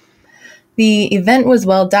 The event was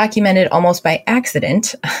well documented almost by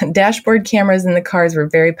accident. Dashboard cameras in the cars were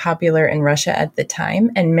very popular in Russia at the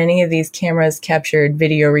time, and many of these cameras captured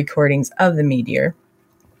video recordings of the meteor,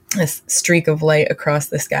 this streak of light across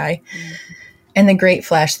the sky, and the great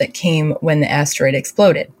flash that came when the asteroid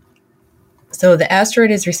exploded. So the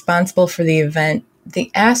asteroid responsible for the event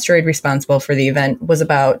was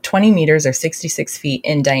about 20 meters or 66 feet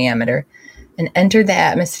in diameter and entered the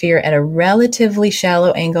atmosphere at a relatively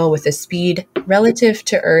shallow angle with a speed relative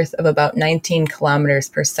to Earth of about 19 kilometers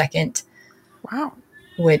per second. Wow.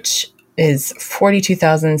 Which is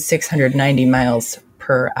 42,690 miles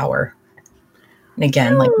per hour. And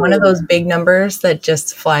again, one of those big numbers that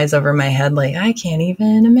just flies over my head. I can't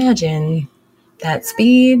even imagine that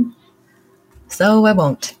speed. So I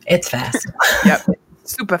won't. It's fast. Yep.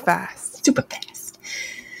 Super fast. Super fast.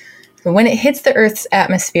 So when it hits the Earth's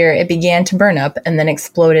atmosphere, it began to burn up and then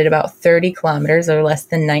exploded about 30 kilometers or less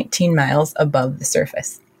than 19 miles above the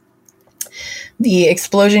surface. The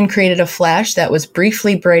explosion created a flash that was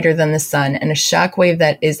briefly brighter than the sun and a shock wave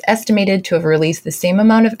that is estimated to have released the same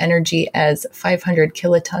amount of energy as 500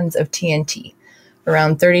 kilotons of TNT,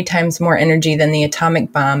 around 30 times more energy than the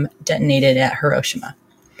atomic bomb detonated at Hiroshima.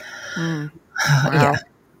 Wow.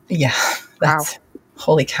 Yeah. That's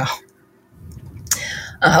holy cow.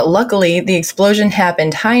 Luckily, the explosion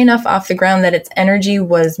happened high enough off the ground that its energy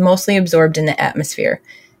was mostly absorbed in the atmosphere.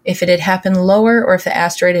 If it had happened lower or if the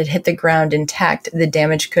asteroid had hit the ground intact, the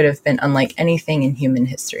damage could have been unlike anything in human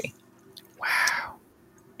history. Wow.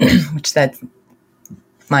 Which that's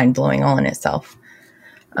mind-blowing all in itself.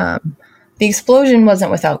 The explosion wasn't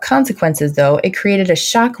without consequences, though. It created a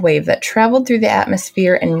shock wave that traveled through the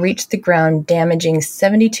atmosphere and reached the ground, damaging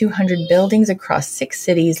 7,200 buildings across 6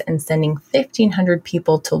 cities and sending 1,500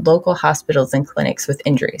 people to local hospitals and clinics with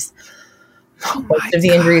injuries. Most of the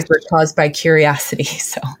injuries were caused by curiosity,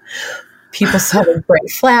 so people saw the bright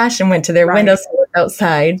flash and went to their windows to look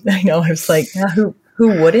outside. I know, I was like, who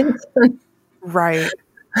wouldn't? Right.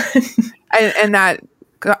 and that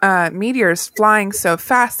meteor is flying so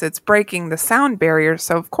fast, it's breaking the sound barrier.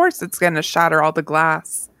 So, of course, it's going to shatter all the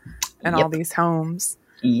glass in all these homes.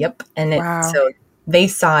 Yep. And so they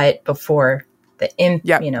saw it before the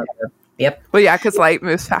Well, yeah, because light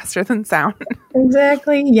moves faster than sound.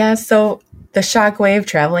 Exactly. Yeah. So the shock wave,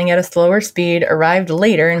 traveling at a slower speed, arrived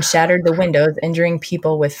later and shattered the windows, injuring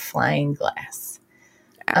people with flying glass.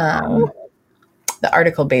 The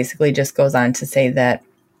article basically just goes on to say that,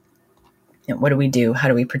 what do we do? How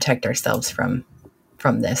do we protect ourselves from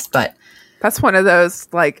this? But that's one of those,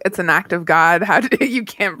 like, it's an act of God. How do you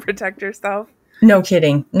can't protect yourself? No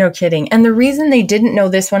kidding. And the reason they didn't know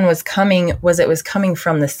this one was coming was it was coming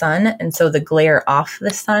from the sun. And so the glare off the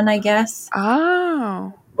sun, I guess,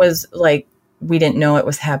 was like, we didn't know it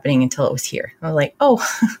was happening until it was here. I was like, I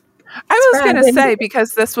was going to say,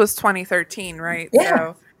 because this was 2013, right? Yeah.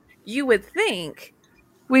 So you would think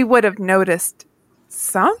we would have noticed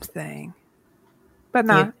something. But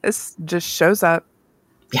no, it just shows up.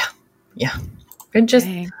 Yeah. It just,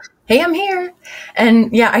 hey, I'm here.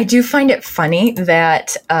 And yeah, I do find it funny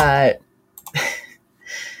that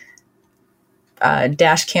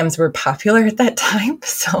dash cams were popular at that time.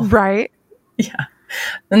 So right. Yeah.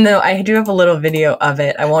 And though I do have a little video of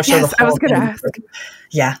it. I won't show the whole I was going to thing. ask.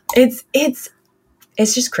 Yeah. It's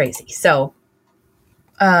just crazy. So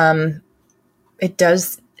it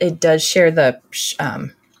does share the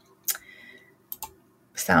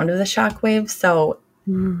sound of the shockwave, so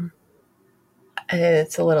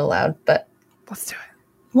it's a little loud, but let's do it.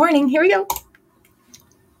 Warning, here we go.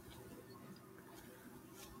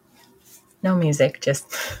 No music, just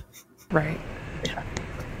right. Yeah.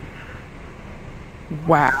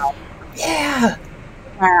 Wow. Yeah.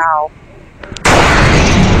 Wow.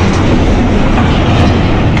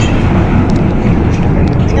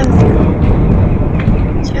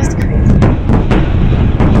 Just crazy.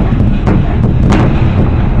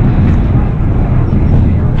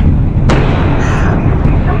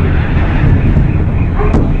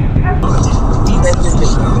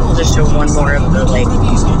 We'll just show one more of the lake.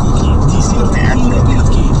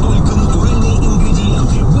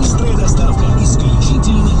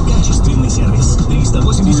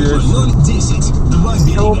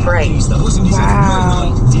 So bright. Wow.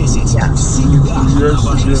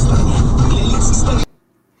 Yeah.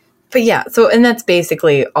 But yeah, and that's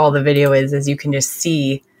basically all the video is you can just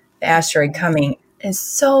see the asteroid coming. It's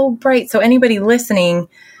so bright. So anybody listening,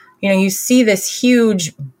 you see this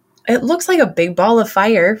huge, it looks like a big ball of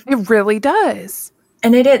fire. It really does.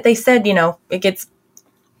 And they said, it gets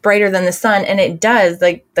brighter than the sun, and it does.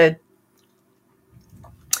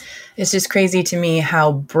 It's just crazy to me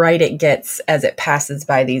how bright it gets as it passes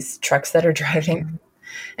by these trucks that are driving. Mm-hmm.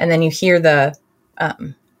 And then you hear the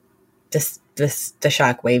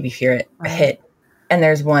shock wave, you hear it hit. And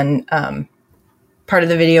there's one part of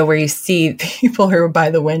the video where you see people who are by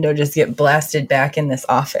the window just get blasted back in this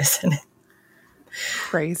office.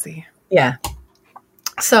 Crazy. Yeah.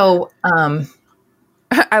 So,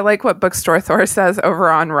 I like what Bookstore Thor says over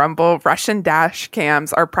on Rumble. Russian dash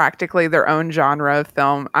cams are practically their own genre of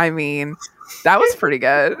film. I mean, that was pretty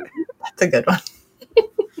good. That's a good one.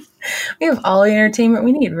 We have all the entertainment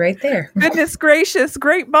we need right there. Goodness gracious,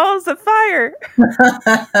 great balls of fire. If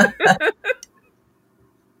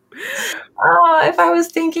I was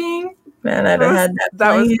thinking, man, I'd have had that.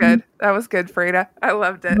 That was good. That was good, Freda. I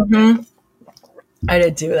loved it. Mm-hmm. I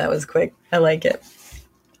did too. That was quick. I like it.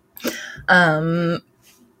 And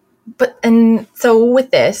so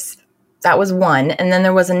with this, that was one. And then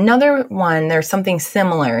there was another one. There's something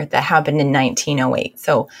similar that happened in 1908.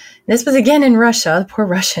 So this was again in Russia, the poor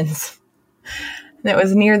Russians. And it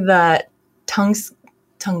was near the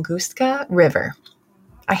Tunguska River.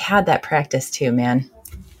 I had that practice too, man.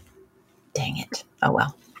 Dang it. Oh,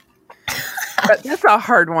 well. That's a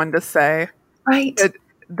hard one to say. Right.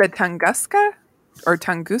 The Tunguska or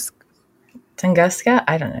Tunguska? Tunguska?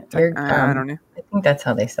 I don't know. I don't know. I think that's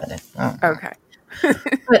how they said it. Oh. Okay.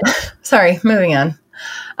 But, sorry, moving on.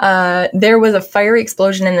 There was a fiery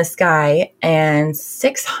explosion in the sky, and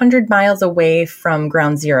 600 miles away from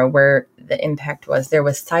ground zero where the impact was, there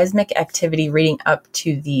was seismic activity reading up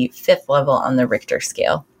to the 5th level on the Richter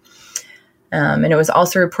scale. And it was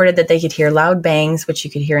also reported that they could hear loud bangs, which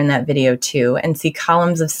you could hear in that video too, and see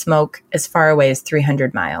columns of smoke as far away as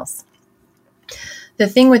 300 miles. The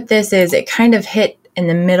thing with this is it kind of hit in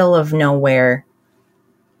the middle of nowhere,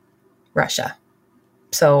 Russia.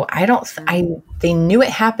 So they knew it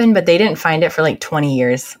happened, but they didn't find it for like 20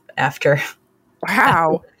 years after.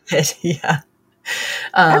 Wow. Yeah.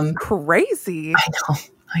 That's crazy.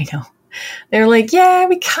 I know. They're like, yeah,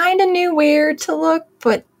 we kind of knew where to look,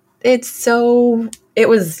 but it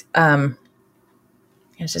was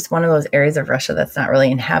just one of those areas of Russia that's not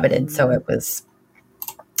really inhabited. So it was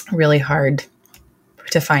really hard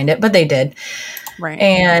to find it, but they did. Right.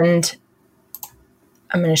 And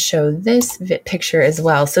I'm going to show this picture as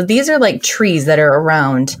well. So these are like trees that are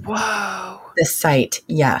around the site.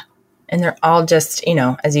 Yeah. And they're all just,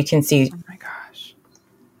 as you can see. Oh my gosh.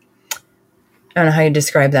 I don't know how you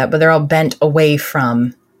describe that, but they're all bent away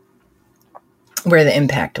from where the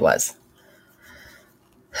impact was.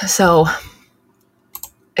 So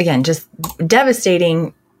again, just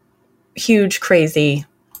devastating, huge, crazy,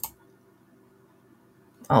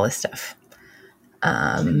 all this stuff.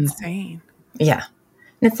 Insane. Yeah.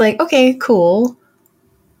 And it's like, okay, cool.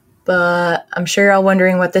 But I'm sure you're all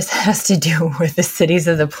wondering what this has to do with the cities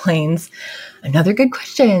of the plains. Another good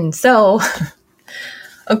question. So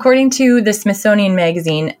according to the Smithsonian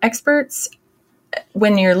Magazine, experts,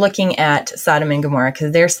 when you're looking at Sodom and Gomorrah,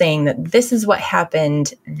 because they're saying that this is what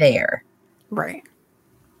happened there. Right.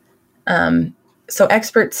 So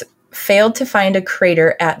experts failed to find a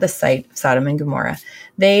crater at the site of Sodom and Gomorrah.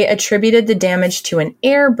 They attributed the damage to an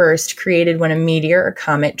air burst created when a meteor or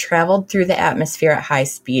comet traveled through the atmosphere at high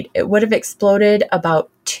speed. It would have exploded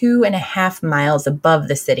about 2.5 miles above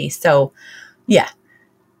the city. So, yeah.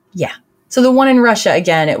 So the one in Russia,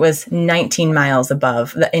 again, it was 19 miles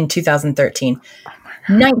above in 2013.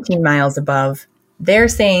 19 miles above. They're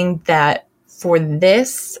saying that for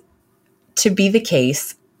this to be the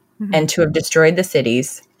case and to have destroyed the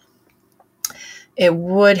cities, it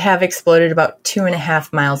would have exploded about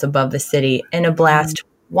 2.5 miles above the city in a blast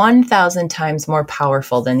 1,000 times more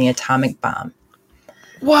powerful than the atomic bomb.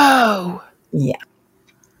 Whoa. Yeah.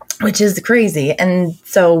 Which is crazy. And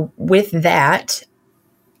so with that,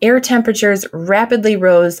 air temperatures rapidly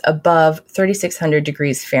rose above 3,600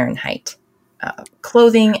 degrees Fahrenheit.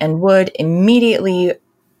 Clothing and wood immediately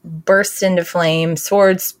burst into flame.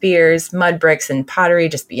 Swords, spears, mud bricks, and pottery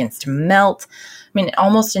just begins to melt. I mean,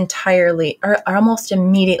 almost immediately,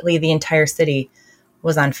 the entire city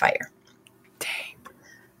was on fire. Dang.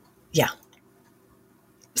 Yeah.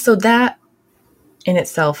 So that in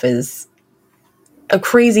itself is a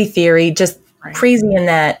crazy theory, just crazy in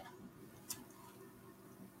that.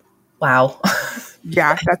 Wow.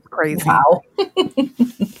 Yeah, that's crazy. Wow.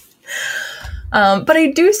 But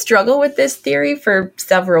I do struggle with this theory for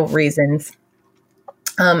several reasons.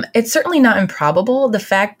 It's certainly not improbable. The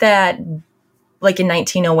fact that, like in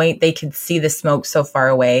 1908, they could see the smoke so far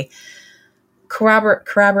away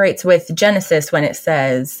corroborates with Genesis when it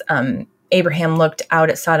says Abraham looked out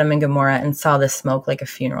at Sodom and Gomorrah and saw the smoke like a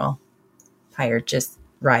funeral fire just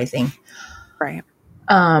rising. Right.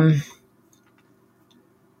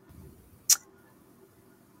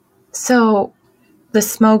 So the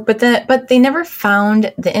smoke, but they never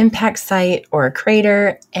found the impact site or a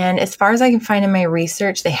crater. And as far as I can find in my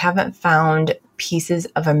research, they haven't found pieces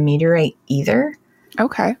of a meteorite either.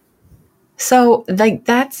 Okay. So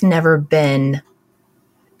that's never been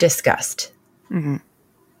discussed. Mm-hmm.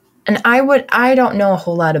 And I don't know a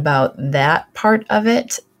whole lot about that part of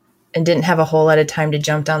it and didn't have a whole lot of time to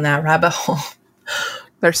jump down that rabbit hole.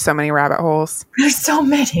 There's so many rabbit holes. There's so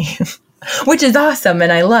many. Which is awesome,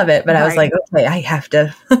 and I love it. But I was like, okay, I have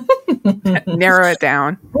to narrow it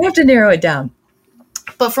down. We have to narrow it down.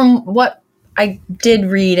 But from what I did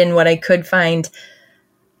read and what I could find,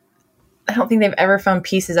 I don't think they've ever found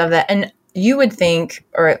pieces of that. And you would think,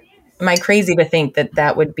 or am I crazy to think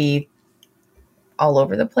that would be all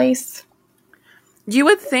over the place. You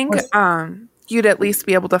would think you'd at least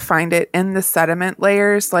be able to find it in the sediment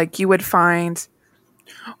layers. Like you would find,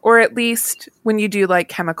 or at least when you do like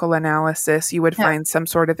chemical analysis, you would find some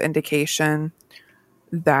sort of indication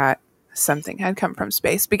that something had come from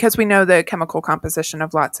space, because we know the chemical composition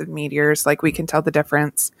of lots of meteors. Like we can tell the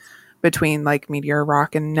difference between like meteor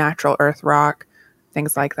rock and natural earth rock,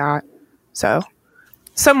 things like that. So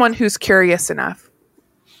someone who's curious enough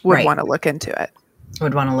would want to look into it.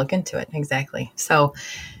 Would want to look into it. Exactly. So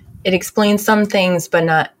it explains some things, but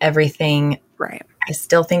not everything. Right. I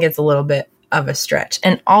still think it's a little bit of a stretch.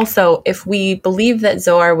 And also, if we believe that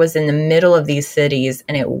Zoar was in the middle of these cities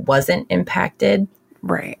and it wasn't impacted,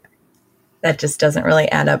 right, that just doesn't really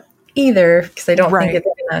add up either, because I don't think it's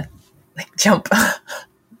going to like jump.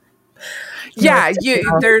 Yeah,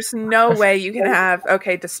 there's no way you can have,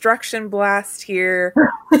 destruction blast here,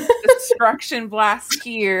 destruction blast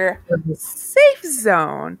here, safe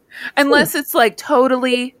zone. Unless it's like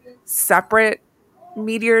totally separate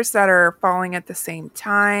meteors that are falling at the same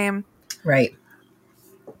time. Right.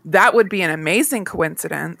 That would be an amazing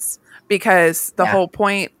coincidence, because the whole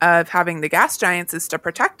point of having the gas giants is to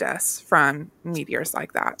protect us from meteors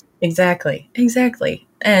like that. Exactly.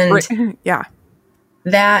 And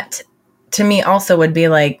that to me also would be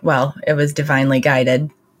like, well, it was divinely guided.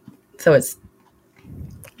 So it's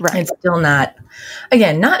it's still not,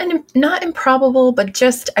 again, not improbable, but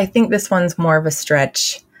just, I think this one's more of a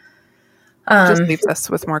stretch. Just leaves us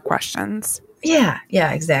with more questions. Yeah,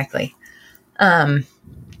 exactly.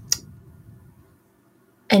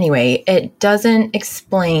 Anyway, it doesn't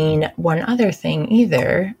explain one other thing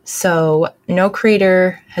either. So no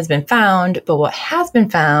crater has been found, but what has been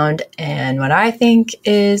found, and what I think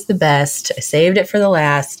is the best, I saved it for the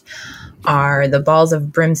last, are the balls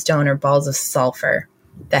of brimstone or balls of sulfur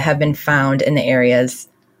that have been found in the areas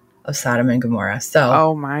of Sodom and Gomorrah. So,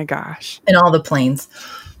 oh my gosh. In all the plains.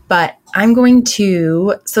 But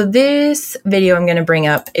so this video I'm going to bring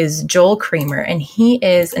up is Joel Kramer, and he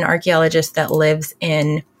is an archaeologist that lives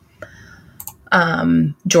in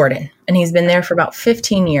Jordan, and he's been there for about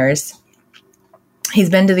 15 years. He's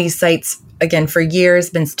been to these sites, again, for years,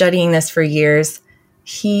 been studying this for years.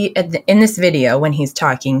 In this video, when he's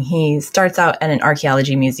talking, he starts out at an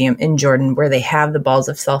archaeology museum in Jordan where they have the balls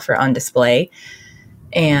of sulfur on display.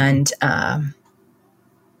 And from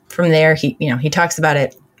there, he talks about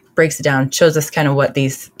it, breaks it down, shows us kind of what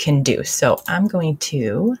these can do. So I'm going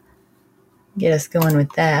to get us going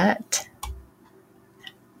with that.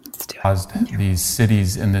 Caused these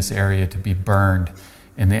cities in this area to be burned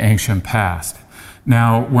in the ancient past.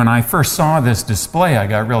 Now, when I first saw this display, I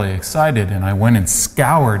got really excited, and I went and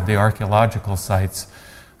scoured the archaeological sites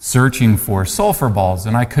searching for sulfur balls,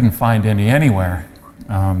 and I couldn't find any anywhere.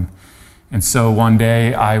 And so one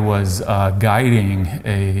day I was guiding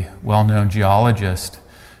a well-known geologist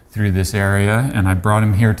through this area, and I brought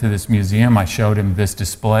him here to this museum. I showed him this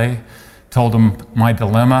display, told him my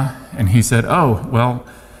dilemma, and he said, oh, well,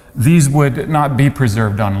 these would not be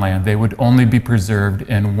preserved on land. They would only be preserved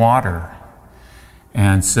in water.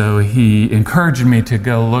 And so he encouraged me to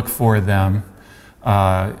go look for them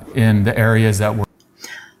in the areas that were...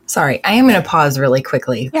 Sorry, I am going to pause really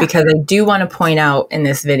quickly because I do want to point out in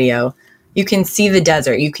this video, you can see the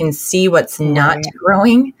desert. You can see what's not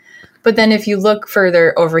growing. But then if you look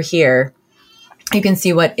further over here, you can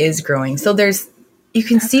see what is growing. So you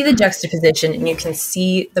can see the juxtaposition, and you can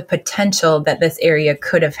see the potential that this area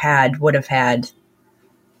would have had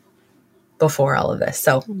before all of this.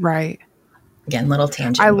 So, again, little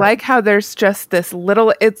tangent. I like how there's just this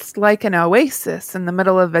little, it's like an oasis in the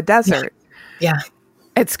middle of a desert. Yeah.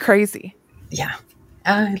 It's crazy. Yeah.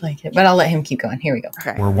 I like it, but I'll let him keep going. Here we go.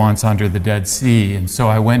 Okay. Were once under the Dead Sea. And so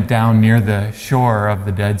I went down near the shore of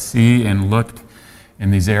the Dead Sea and looked in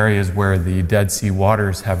these areas where the Dead Sea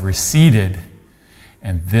waters have receded.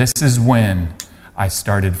 And this is when I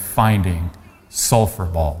started finding sulfur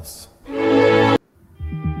balls. All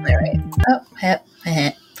right.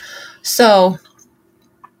 So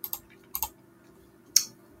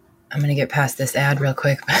I'm going to get past this ad real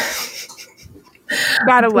quick.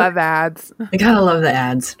 Gotta love ads. I gotta love the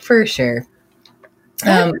ads, for sure.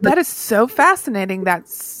 That is so fascinating that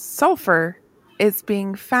sulfur is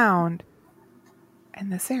being found in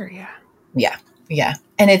this area. Yeah.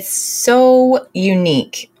 And it's so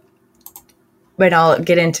unique. But I'll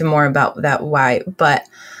get into more about that why. But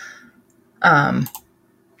I'm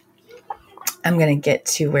going to get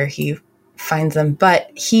to where he finds them.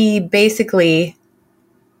 But he basically,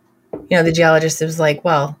 the geologist was like,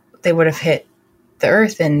 well, they would have hit the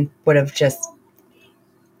earth and would have just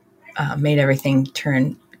made everything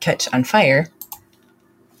catch on fire.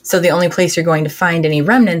 So the only place you're going to find any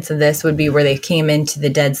remnants of this would be where they came into the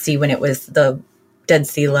Dead Sea when the Dead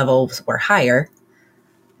Sea levels were higher.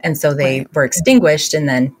 And so they were extinguished and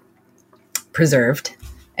then preserved.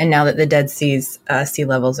 And now that the Dead Sea's sea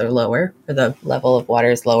levels are lower, or the level of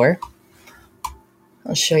water is lower,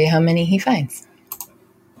 I'll show you how many he finds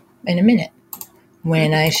in a minute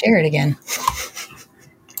when I share it again.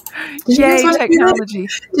 Yay, technology.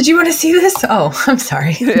 Did you want to see this? Oh, I'm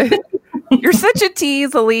sorry. You're such a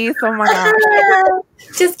tease, Elise. Oh my gosh.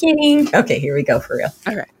 Just kidding. Okay, here we go for real.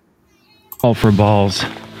 Okay. Sulfur balls.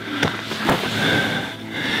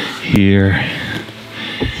 Here.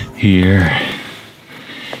 Here.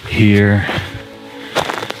 Here.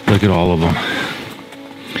 Look at all of them.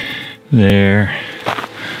 There.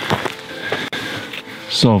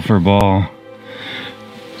 Sulfur ball.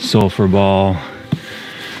 Sulfur ball.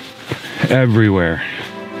 Everywhere.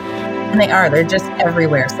 And they're just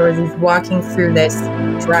everywhere. So as he's walking through this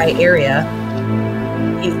dry area,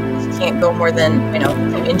 he can't go more than,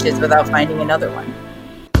 2 inches without finding another one.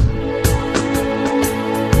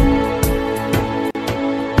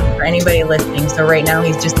 For anybody listening, so right now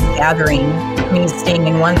he's just gathering. He's staying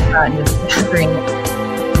in one spot and just gathering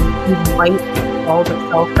these white balls of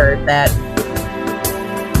sulfur that,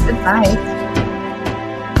 good size.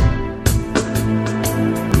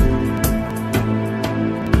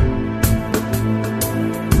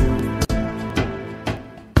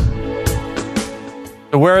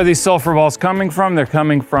 So where are these sulfur balls coming from? They're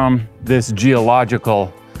coming from this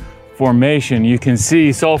geological formation. You can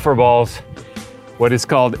see sulfur balls, what is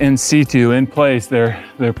called in situ, in place. They're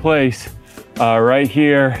placed right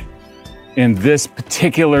here in this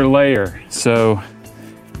particular layer. So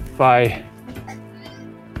if I,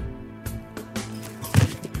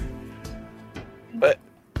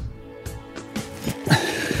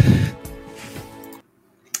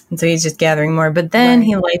 And so he's just gathering more, but then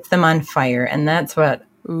he lights them on fire, and that's the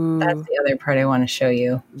other part I want to show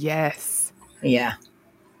you. Yes. Yeah.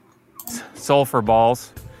 sulfur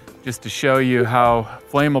balls, just to show you how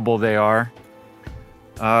flammable they are.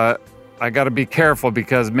 I got to be careful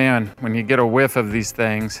because, man, when you get a whiff of these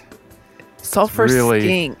things, sulfur really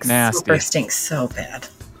stinks. Nasty. Sulfur stinks so bad.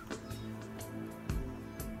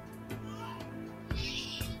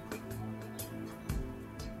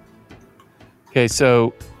 Okay,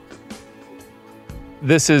 so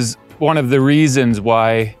this is one of the reasons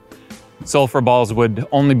why sulfur balls would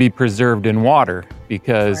only be preserved in water,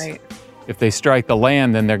 because if they strike the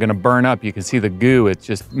land, then they're going to burn up. You can see the goo, it's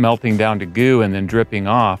just melting down to goo and then dripping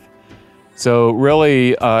off. So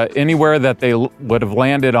really, anywhere that they would have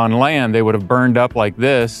landed on land, they would have burned up like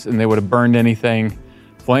this, and they would have burned anything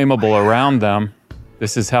flammable around them.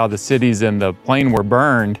 This is how the cities in the plain were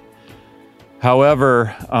burned.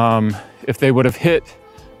 However, if they would have hit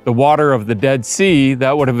the water of the Dead Sea,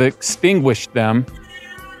 that would have extinguished them,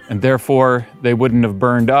 and therefore they wouldn't have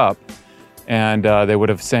burned up, and they would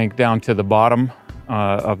have sank down to the bottom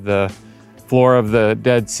of the floor of the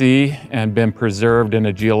Dead Sea and been preserved in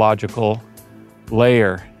a geological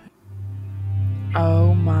layer.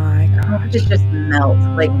 Oh my god. It just melts.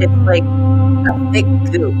 Like, it's like a thick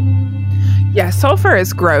goo. Yeah, sulfur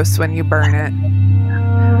is gross when you burn it.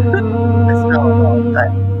 The smell alone,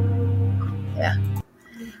 but yeah.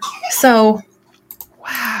 So,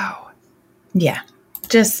 wow. Yeah,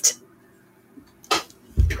 just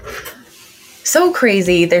so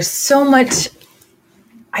crazy. There's so much.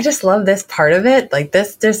 I just love this part of it. Like,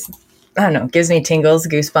 this just, I don't know, gives me tingles,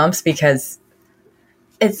 goosebumps, because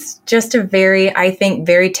it's just a I think,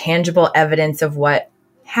 very tangible evidence of what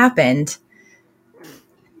happened.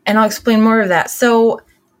 And I'll explain more of that. So,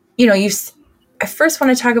 I first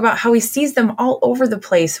want to talk about how he sees them all over the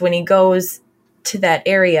place when he goes to that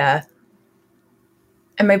area.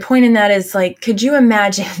 And my point in that is, like, could you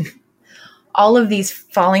imagine all of these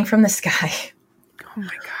falling from the sky? Oh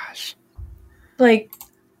my gosh. Like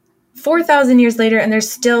 4,000 years later, and there's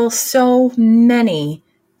still so many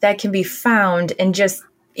that can be found and just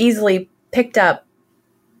easily picked up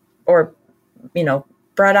or,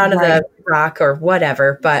 brought out of the rock or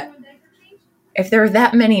whatever. But if there are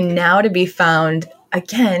that many now to be found,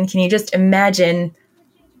 again, can you just imagine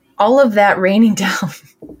all of that raining down?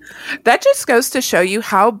 That just goes to show you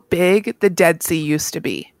how big the Dead Sea used to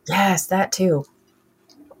be. Yes, that too.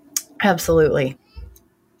 Absolutely.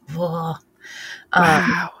 Whoa.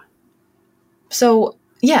 Wow. So,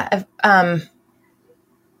 yeah.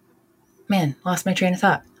 Man, lost my train of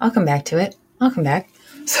thought. I'll come back to it.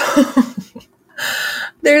 So,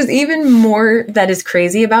 there's even more that is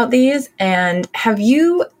crazy about these. And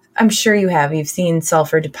I'm sure you've seen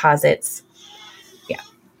sulfur deposits. Yeah.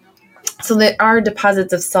 So there are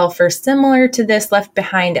deposits of sulfur similar to this left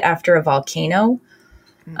behind after a volcano.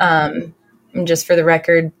 And just for the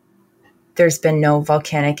record, there's been no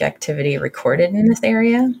volcanic activity recorded in this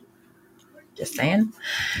area. Just saying.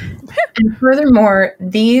 And furthermore,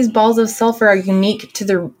 these balls of sulfur are unique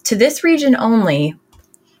to this region only. I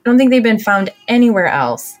don't think they've been found anywhere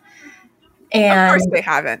else. And of course they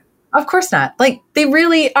haven't. Of course not. Like, they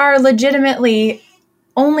really are legitimately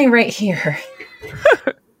only right here.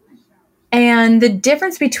 And the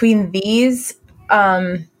difference between these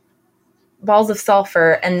balls of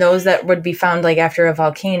sulfur and those that would be found like after a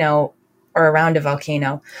volcano or around a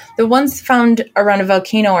volcano, the ones found around a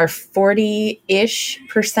volcano are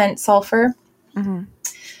 40-ish% sulfur. Mm-hmm.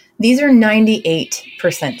 These are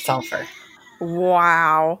 98% sulfur.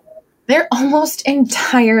 Wow. They're almost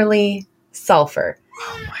entirely sulfur.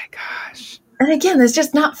 Oh my gosh. And again, that's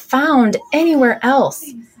just not found anywhere else.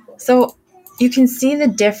 So you can see the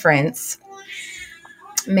difference,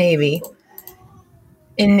 maybe,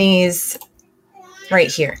 in these right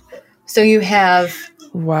here. So you have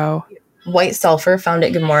white sulfur found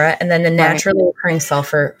at Gomorrah, and then the naturally occurring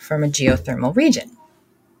sulfur from a geothermal region.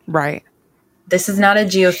 Right. This is not a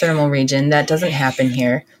geothermal region. That doesn't happen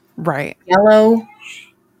here. Right. Yellow,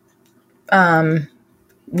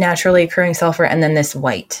 naturally occurring sulfur, and then this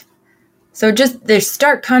white. So just there's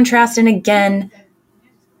stark contrast, and again,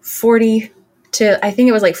 40 to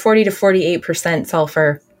 48%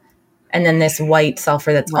 sulfur, and then this white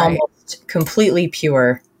sulfur that's almost completely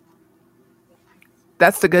pure.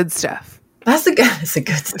 That's the good stuff. That's the good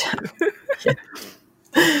stuff. Yeah.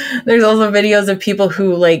 There's also videos of people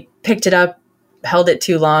who like picked it up, held it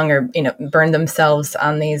too long, or burned themselves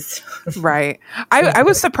on these. Right. I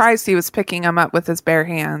was surprised he was picking them up with his bare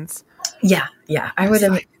hands. Yeah. I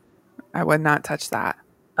would not touch that.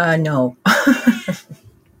 No.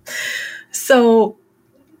 So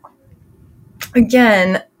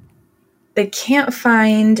again, they can't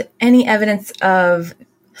find any evidence of.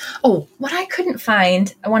 Oh, what I couldn't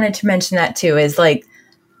find, I wanted to mention that too, is like,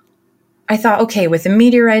 I thought, okay, with the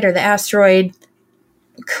meteorite or the asteroid,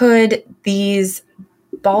 could these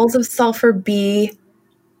balls of sulfur be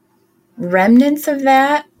remnants of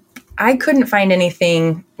that? I couldn't find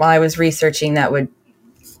anything while I was researching that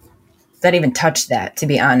even touched that, to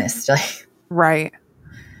be honest. Like, right.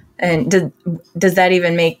 And does that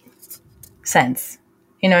even make sense?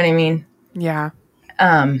 You know what I mean? Yeah.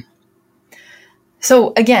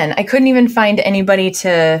 So again, I couldn't even find anybody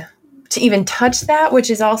to even touch that,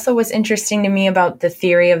 which is also what's interesting to me about the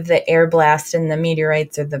theory of the air blast and the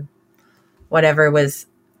meteorites or the whatever was,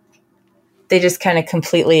 they just kind of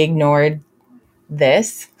completely ignored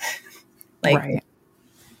this. Like, right.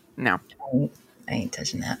 No. I ain't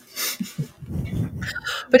touching that.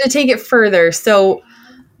 But to take it further, so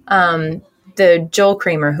the Joel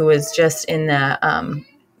Kramer, who was just in the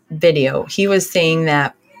video, he was saying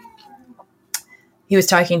that he was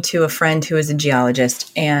talking to a friend who is a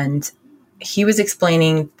geologist, and he was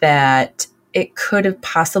explaining that it could have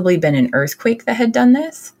possibly been an earthquake that had done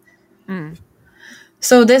this. Mm.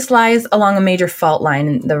 So this lies along a major fault line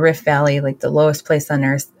in the Rift Valley, like the lowest place on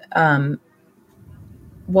Earth.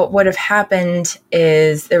 What would have happened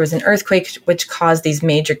is there was an earthquake which caused these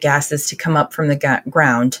major gases to come up from the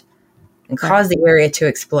ground and cause the area to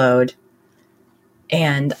explode,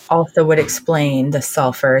 and also would explain the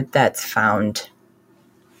sulfur that's found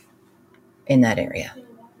in that area.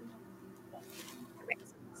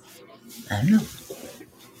 I don't know.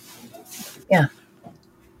 Yeah.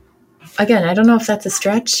 Again, I don't know if that's a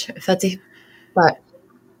stretch, but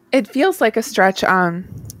it feels like a stretch.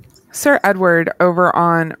 Sir Edward over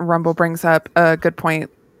on Rumble brings up a good point.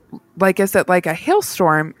 Like, is it like a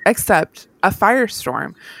hailstorm, except a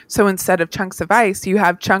firestorm? So instead of chunks of ice, you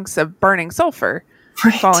have chunks of burning sulfur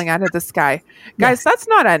falling out of the sky. Guys, that's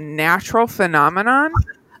not a natural phenomenon.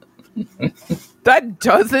 That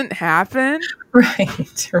doesn't happen.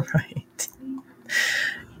 Right.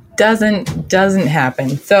 Doesn't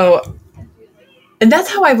happen. So, and that's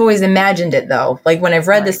how I've always imagined it, though. Like, when I've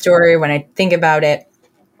read the story, when I think about it,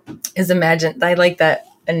 I like that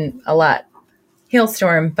and a lot.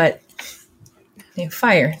 Hailstorm, but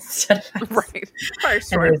fire instead of ice. Right.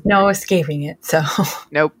 Firestorm. And there's no escaping it. So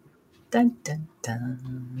nope. Dun, dun,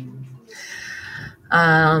 dun.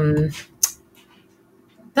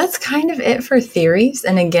 That's kind of it for theories.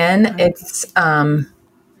 And again, it's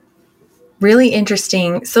really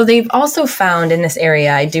interesting. So they've also found in this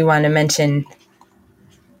area, I do want to mention,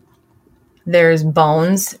 there's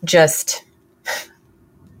bones just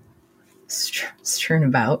strewn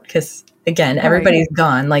about because, again, everybody's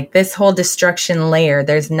gone. Like, this whole destruction layer,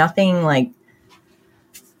 there's nothing like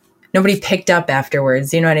nobody picked up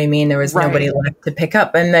afterwards. You know what I mean? There was Right. nobody left to pick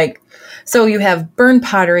up. And like, so you have burned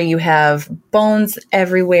pottery, you have bones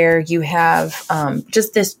everywhere, you have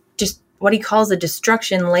just what he calls a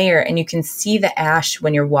destruction layer. And you can see the ash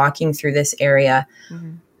when you're walking through this area.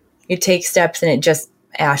 Mm-hmm. You take steps and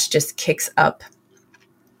ash just kicks up.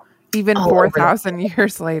 Even 4,000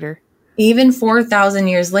 years later. Even 4,000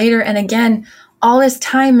 years later. And again, all this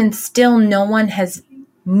time and still no one has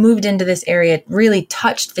moved into this area, really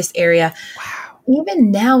touched this area. Wow.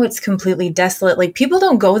 Even now it's completely desolate. Like people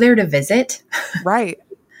don't go there to visit. Right.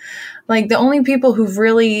 Like the only people who've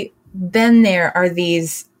really been there are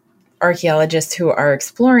these archaeologists who are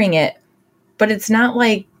exploring it. But it's not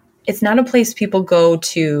a place people go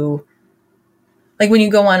to. Like when you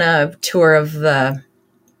go on a tour of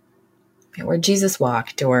where Jesus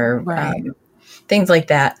walked or Right. things like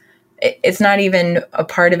that. It's not even a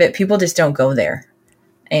part of it. People just don't go there.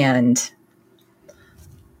 And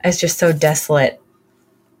it's just so desolate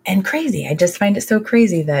and crazy. I just find it so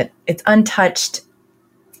crazy that it's untouched.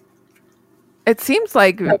 It seems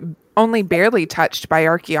like only barely touched by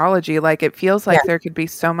archaeology. Like it feels like there could be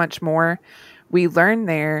so much more we learn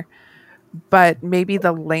there, but maybe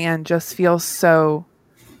the land just feels so,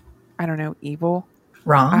 I don't know, evil.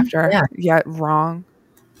 Wrong. Wrong.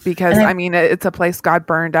 Because I mean, it's a place God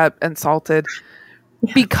burned up and salted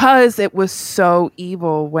because it was so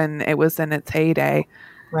evil when it was in its heyday.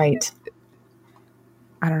 Right.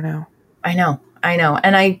 I don't know. I know.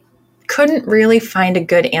 And I couldn't really find a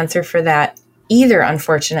good answer for that either,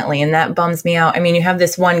 unfortunately. And that bums me out. I mean, you have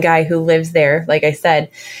this one guy who lives there, like I said,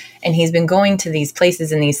 and he's been going to these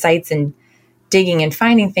places and these sites and digging and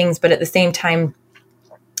finding things. But at the same time,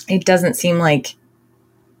 it doesn't seem like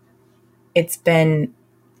it's been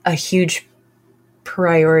a huge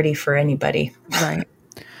priority for anybody. Right.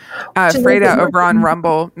 Freda over on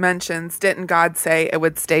Rumble mentions, didn't God say it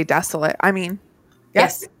would stay desolate? I mean,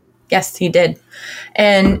 yes. Yes, he did.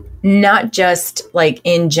 And not just like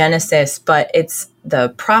in Genesis, but it's the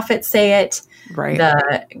prophets say it. Right.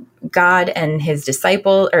 The God and his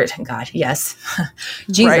disciple, or God, yes,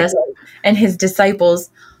 Jesus and his disciples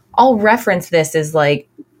all reference this as like,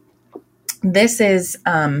 this is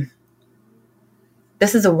a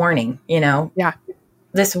warning, you know? Yeah.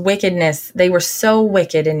 This wickedness, they were so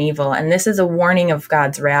wicked and evil. And this is a warning of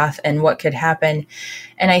God's wrath and what could happen.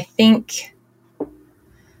 And I think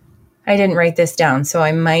I didn't write this down, so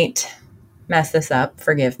I might mess this up.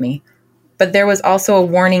 Forgive me. But there was also a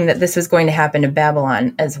warning that this was going to happen to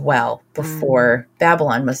Babylon as well before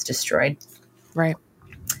Babylon was destroyed. Right.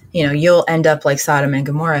 You know, you'll end up like Sodom and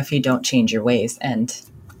Gomorrah if you don't change your ways. And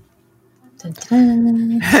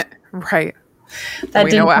right. That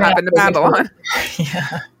we know what happened to Babylon.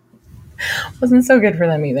 Yeah. Wasn't so good for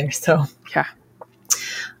them either. So yeah.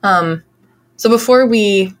 So before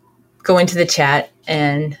we go into the chat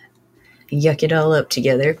and yuck it all up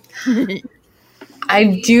together,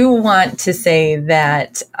 I do want to say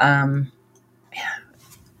that I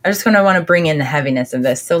just want to bring in the heaviness of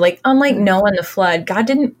this. So like, unlike Noah and the flood, God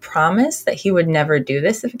didn't promise that he would never do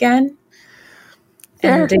this again.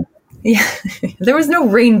 Fair. And there was no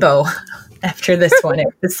rainbow after this one. It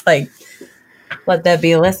was like, let that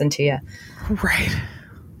be a lesson to you. Right.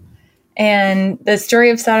 And the story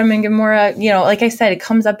of Sodom and Gomorrah, you know, like I said, it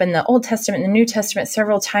comes up in the Old Testament and the New Testament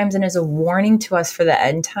several times and is a warning to us for the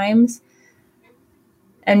end times.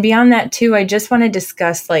 And beyond that, too, I just want to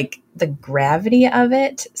discuss like the gravity of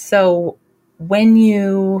it. So when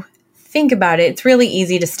you think about it, it's really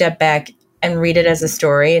easy to step back and read it as a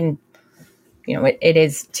story. And, you know, it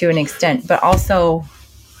is to an extent. But also,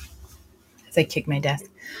 as I kick my desk,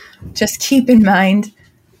 just keep in mind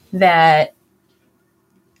that,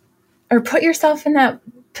 or put yourself in that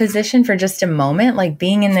position for just a moment, like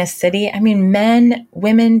being in this city. I mean, men,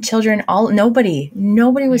 women, children, nobody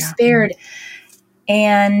was spared.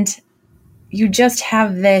 And you just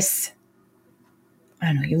have this, I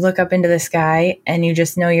don't know, you look up into the sky and you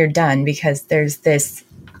just know you're done because there's this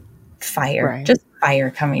fire, just fire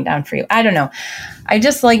coming down for you. I don't know. I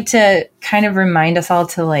just like to kind of remind us all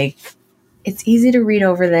to like, it's easy to read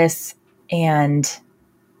over this and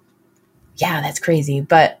yeah, that's crazy.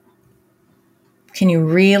 But can you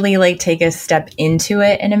really like take a step into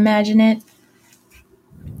it and imagine it?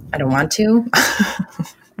 I don't want to.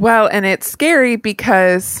 Well, and it's scary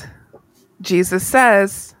because Jesus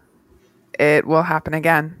says it will happen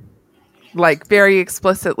again. Like very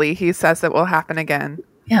explicitly, he says it will happen again.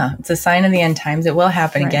 Yeah, it's a sign of the end times. It will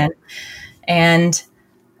happen again. And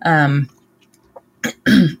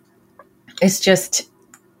it's just,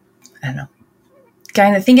 I don't know.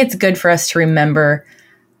 Kind of think it's good for us to remember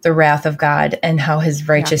the wrath of God and how his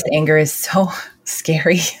righteous anger is so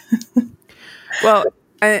scary. Well,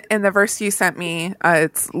 in the verse you sent me,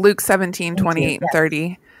 it's Luke 17, 28 and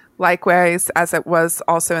 30. Likewise, as it was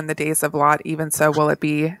also in the days of Lot, even so will it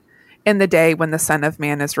be in the day when the Son of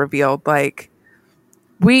Man is revealed. Like,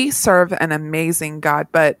 we serve an amazing God,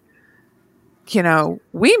 but, you know,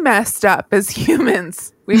 we messed up as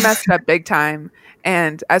humans. We messed up big time.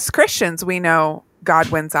 And as Christians, we know God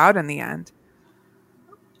wins out in the end.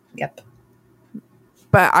 Yep.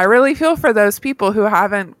 But I really feel for those people who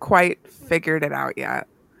haven't quite figured it out yet.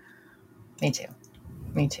 Me too.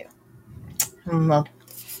 Me too. Well,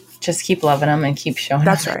 just keep loving them and keep showing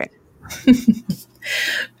That's up. right.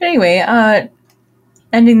 But anyway,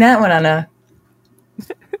 ending that one on a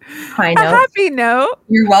high note. A happy note.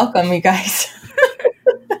 You're welcome, you guys.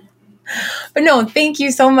 But no, thank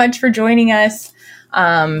you so much for joining us.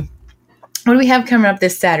 What do we have coming up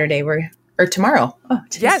this Saturday? Or tomorrow? Oh,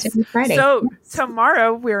 yes. Friday. So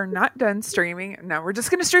tomorrow we're not done streaming. No, we're just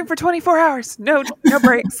going to stream for 24 hours. No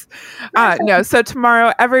breaks. No. So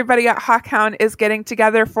tomorrow, everybody at Hawkhound is getting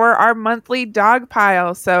together for our monthly dog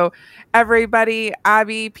pile. So everybody,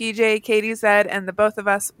 Abby, PJ, Katie, Zed, and the both of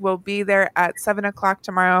us will be there at 7:00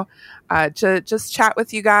 tomorrow to just chat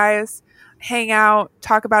with you guys, hang out,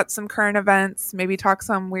 talk about some current events, maybe talk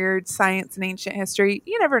some weird science and ancient history.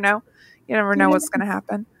 You never know. You never know what's going to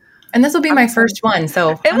happen. And this will be my first one,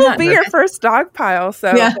 so it will be your first dog pile.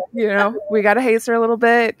 So, yeah. You know, we got to haze her a little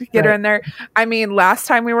bit, get her in there. I mean, last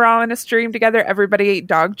time we were all in a stream together, everybody ate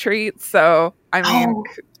dog treats. So, I mean,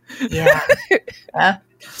 yeah.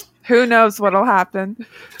 Who knows what'll happen?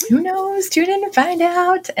 Who knows? Tune in to find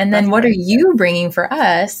out. And then what are you bringing for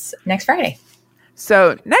us next Friday?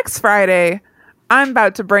 So next Friday, I'm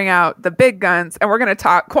about to bring out the big guns, and we're going to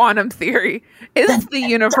talk quantum theory. Is the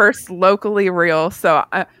universe locally real? So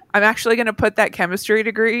I'm actually going to put that chemistry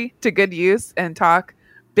degree to good use and talk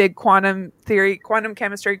big quantum theory, quantum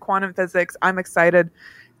chemistry, quantum physics. I'm excited.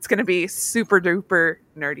 It's going to be super duper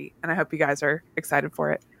nerdy, and I hope you guys are excited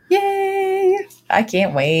for it. Yay! I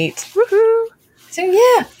can't wait. Woohoo! So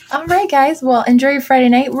yeah, all right, guys. Well, enjoy your Friday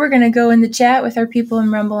night. We're going to go in the chat with our people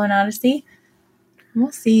in Rumble and Odyssey.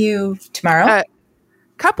 We'll see you tomorrow.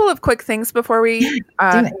 Couple of quick things before we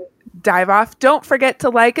dive off. Don't forget to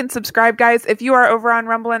like and subscribe, guys. If you are over on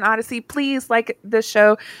Rumble and Odyssey, please like this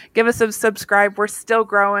show. Give us a subscribe. We're still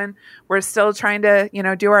growing. We're still trying to,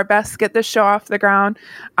 do our best to get this show off the ground.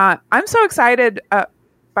 I'm so excited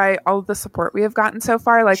by all of the support we have gotten so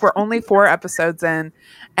far. Like, we're only 4 episodes in,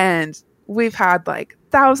 and we've had like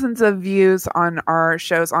thousands of views on our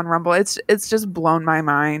shows on Rumble. It's just blown my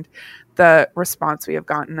mind, the response we have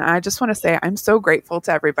gotten. I just want to say I'm so grateful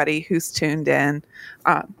to everybody who's tuned in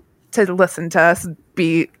to listen to us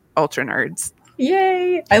be ultra nerds.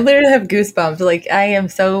 Yay! I literally have goosebumps. Like, I am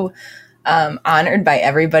so honored by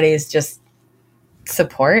everybody's just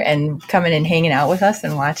support and coming and hanging out with us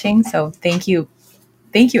and watching. So thank you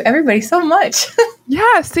everybody so much.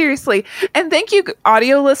 Yeah, seriously. And thank you,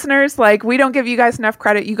 audio listeners. Like, we don't give you guys enough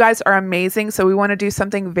credit. You guys are amazing. So we want to do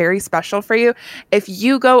something very special for you. If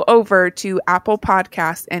you go over to Apple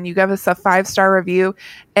Podcasts and you give us a 5-star review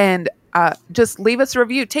and just leave us a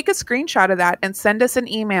review, take a screenshot of that and send us an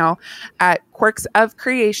email at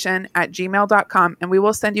quirksofcreation@gmail.com, and we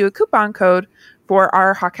will send you a coupon code for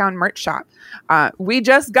our Hawkhound merch shop. We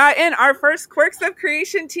just got in our first Quirks of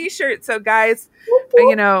Creation t-shirt. So guys,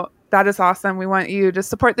 that is awesome. We want you to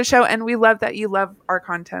support the show, and we love that you love our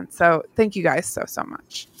content. So thank you guys so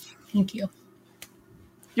much. Thank you.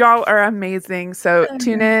 Y'all are amazing. So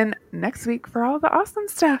tune in next week for all the awesome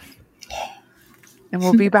stuff. And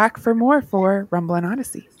we'll be back for more for Rumble and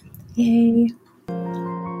Odyssey. Yay.